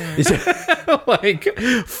imagery. Like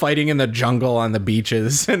fighting in the jungle on the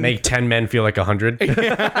beaches. And Make 10 men feel like 100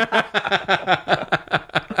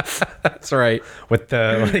 that's right. with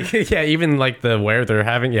the like, yeah, even like the wear they're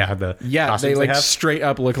having, yeah, the Yeah, costumes they like have. straight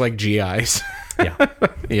up look like GIs. Yeah,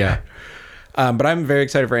 Yeah. But I'm very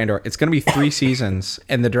excited for Andor. It's going to be 3 seasons,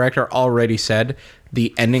 and the director already said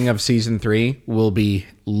the ending of season 3 will be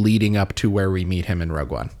leading up to where we meet him in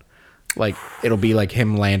Rogue One. Like, it'll be like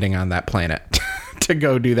him landing on that planet to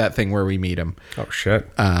go do that thing where we meet him. oh shit.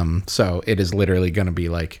 So it is literally going to be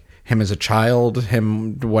like him as a child,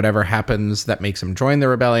 him, whatever happens that makes him join the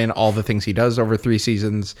rebellion, all the things he does over 3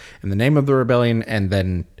 seasons in the name of the rebellion, and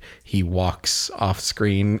then he walks off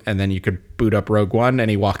screen, and then you could boot up Rogue One and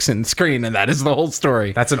he walks in screen, and that is the whole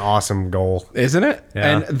story. That's an awesome goal. Isn't it?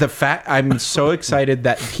 Yeah. And the fact, I'm so excited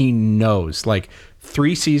that he knows, like,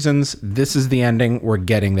 3 seasons, this is the ending, we're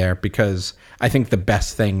getting there, because I think the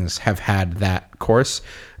best things have had that course.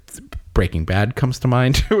 Breaking Bad comes to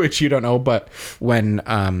mind, which you don't know, but when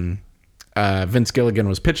Vince Gilligan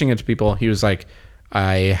was pitching it to people, he was like,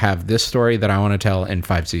 I have this story that I want to tell in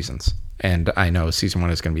 5 seasons. And I know season 1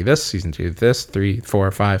 is going to be this, season 2 this, 3,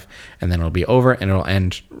 4, 5, and then it'll be over and it'll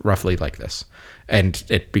end roughly like this. And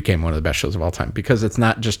it became one of the best shows of all time, because it's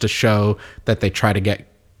not just a show that they try to get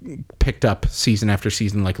picked up season after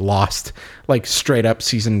season, like Lost, like straight up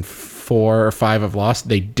season 4 or 5 of Lost,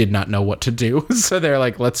 they did not know what to do. So they're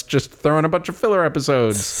like, let's just throw in a bunch of filler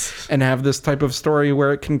episodes and have this type of story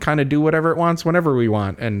where it can kind of do whatever it wants whenever we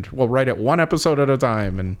want, and we'll write it 1 episode at a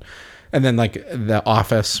time. And then like The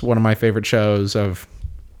Office, one of my favorite shows, of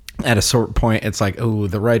at a certain point it's like, oh,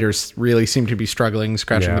 the writers really seem to be struggling,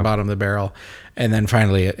 scratching the bottom of the barrel, and then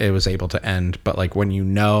finally it was able to end. But like, when you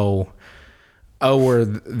know, oh, we're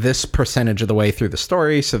this percentage of the way through the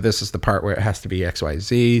story, so this is the part where it has to be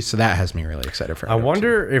XYZ. So that has me really excited for it. I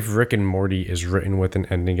wonder if Rick and Morty is written with an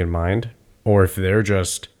ending in mind, or if they're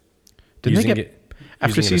just Did they using get it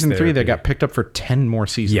after using it as season 3? They therapy. got picked up for 10 more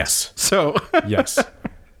seasons. Yes. So Yes.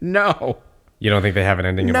 no, You don't think they have an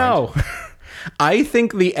ending in mind? no. I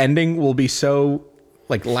think the ending will be so,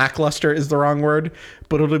 like, lackluster is the wrong word,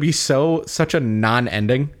 but it'll be such a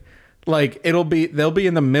non-ending. Like, they'll be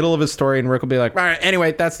in the middle of a story, and Rick will be like, all right,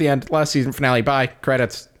 anyway, that's the end. Last season finale. Bye.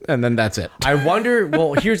 Credits. And then that's it. I wonder.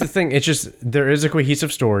 Well, here's the thing. It's just there is a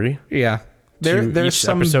cohesive story. Yeah. To There's each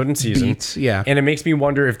some episode and season. beats. Yeah. And it makes me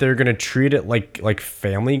wonder if they're gonna treat it like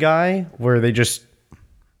Family Guy, where they just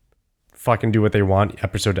fucking do what they want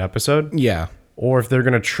episode to episode, Yeah. or if they're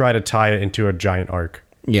gonna try to tie it into a giant arc.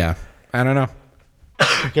 Yeah. I don't know.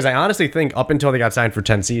 Because I honestly think up until they got signed for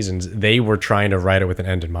 10 seasons, they were trying to write it with an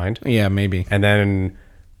end in mind. Yeah, maybe. And then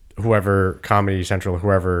whoever, Comedy Central,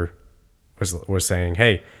 whoever was saying,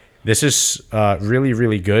 hey, this is really,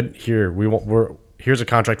 really good. Here's a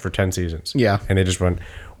contract for 10 seasons. Yeah. And they just went,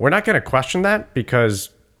 we're not going to question that, because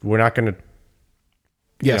we're not going to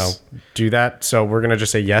Yes. do that. So we're going to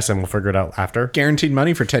just say yes, and we'll figure it out after. Guaranteed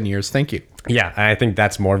money for 10 years. Thank you. Yeah. And I think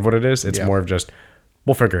that's more of what it is. It's Yeah. more of just,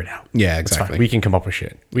 we'll figure it out. Yeah, It's fine. exactly. We can come up with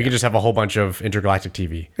shit. We can just have a whole bunch of intergalactic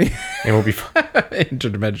TV and we'll be fine.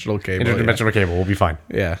 Interdimensional cable. Interdimensional cable. We'll be fine.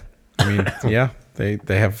 Yeah. I mean, yeah, they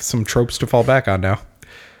have some tropes to fall back on now.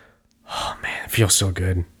 Oh man, it feels so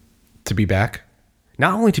good. To be back.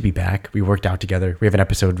 Not only to be back, we worked out together. We have an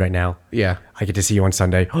episode right now. Yeah. I get to see you on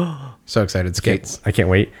Sunday. So excited. Skates. I can't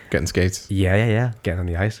wait. Getting skates. Yeah. Getting on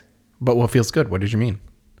the ice. But what feels good? What did you mean?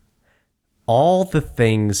 All the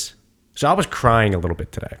things. So I was crying a little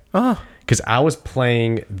bit today. Oh. Because I was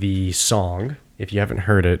playing the song. If you haven't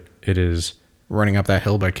heard it, it is... Running Up That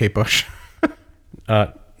Hill by Kate Bush.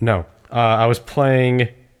 No. I was playing...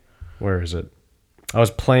 Where is it? I was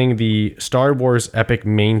playing the Star Wars Epic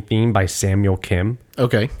main theme by Samuel Kim.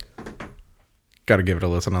 Okay. Got to give it a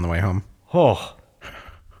listen on the way home. Oh.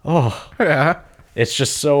 Yeah. It's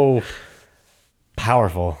just so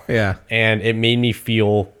powerful. Yeah. And it made me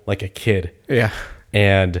feel like a kid. Yeah.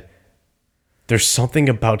 And there's something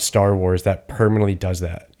about Star Wars that permanently does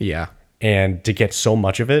that. Yeah. And to get so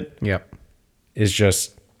much of it Yep. is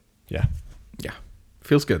just, yeah. Yeah.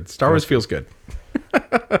 Feels good. Star Wars feels good.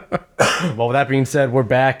 Well, with that being said, we're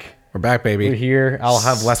back. We're back, baby. We're here. I'll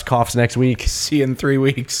have less coughs next week. See you in 3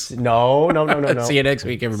 weeks. No. See you next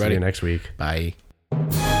week, everybody. See you next week. Bye.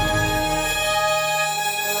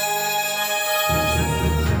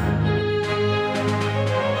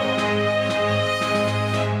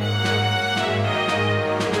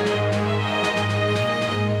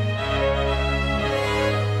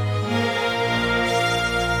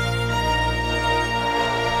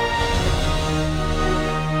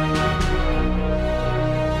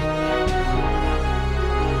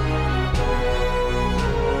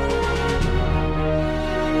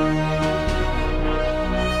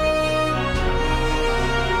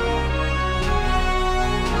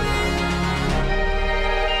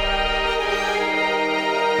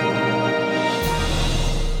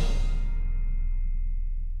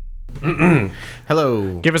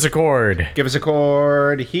 Hello. Give us a chord. Give us a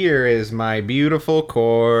chord. Here is my beautiful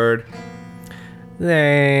chord.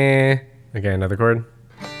 Okay, another chord.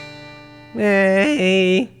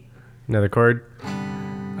 Another chord.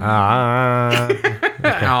 Aww.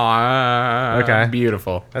 Okay.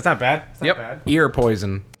 Beautiful. That's not bad. That's not Yep. bad. Ear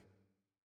poison.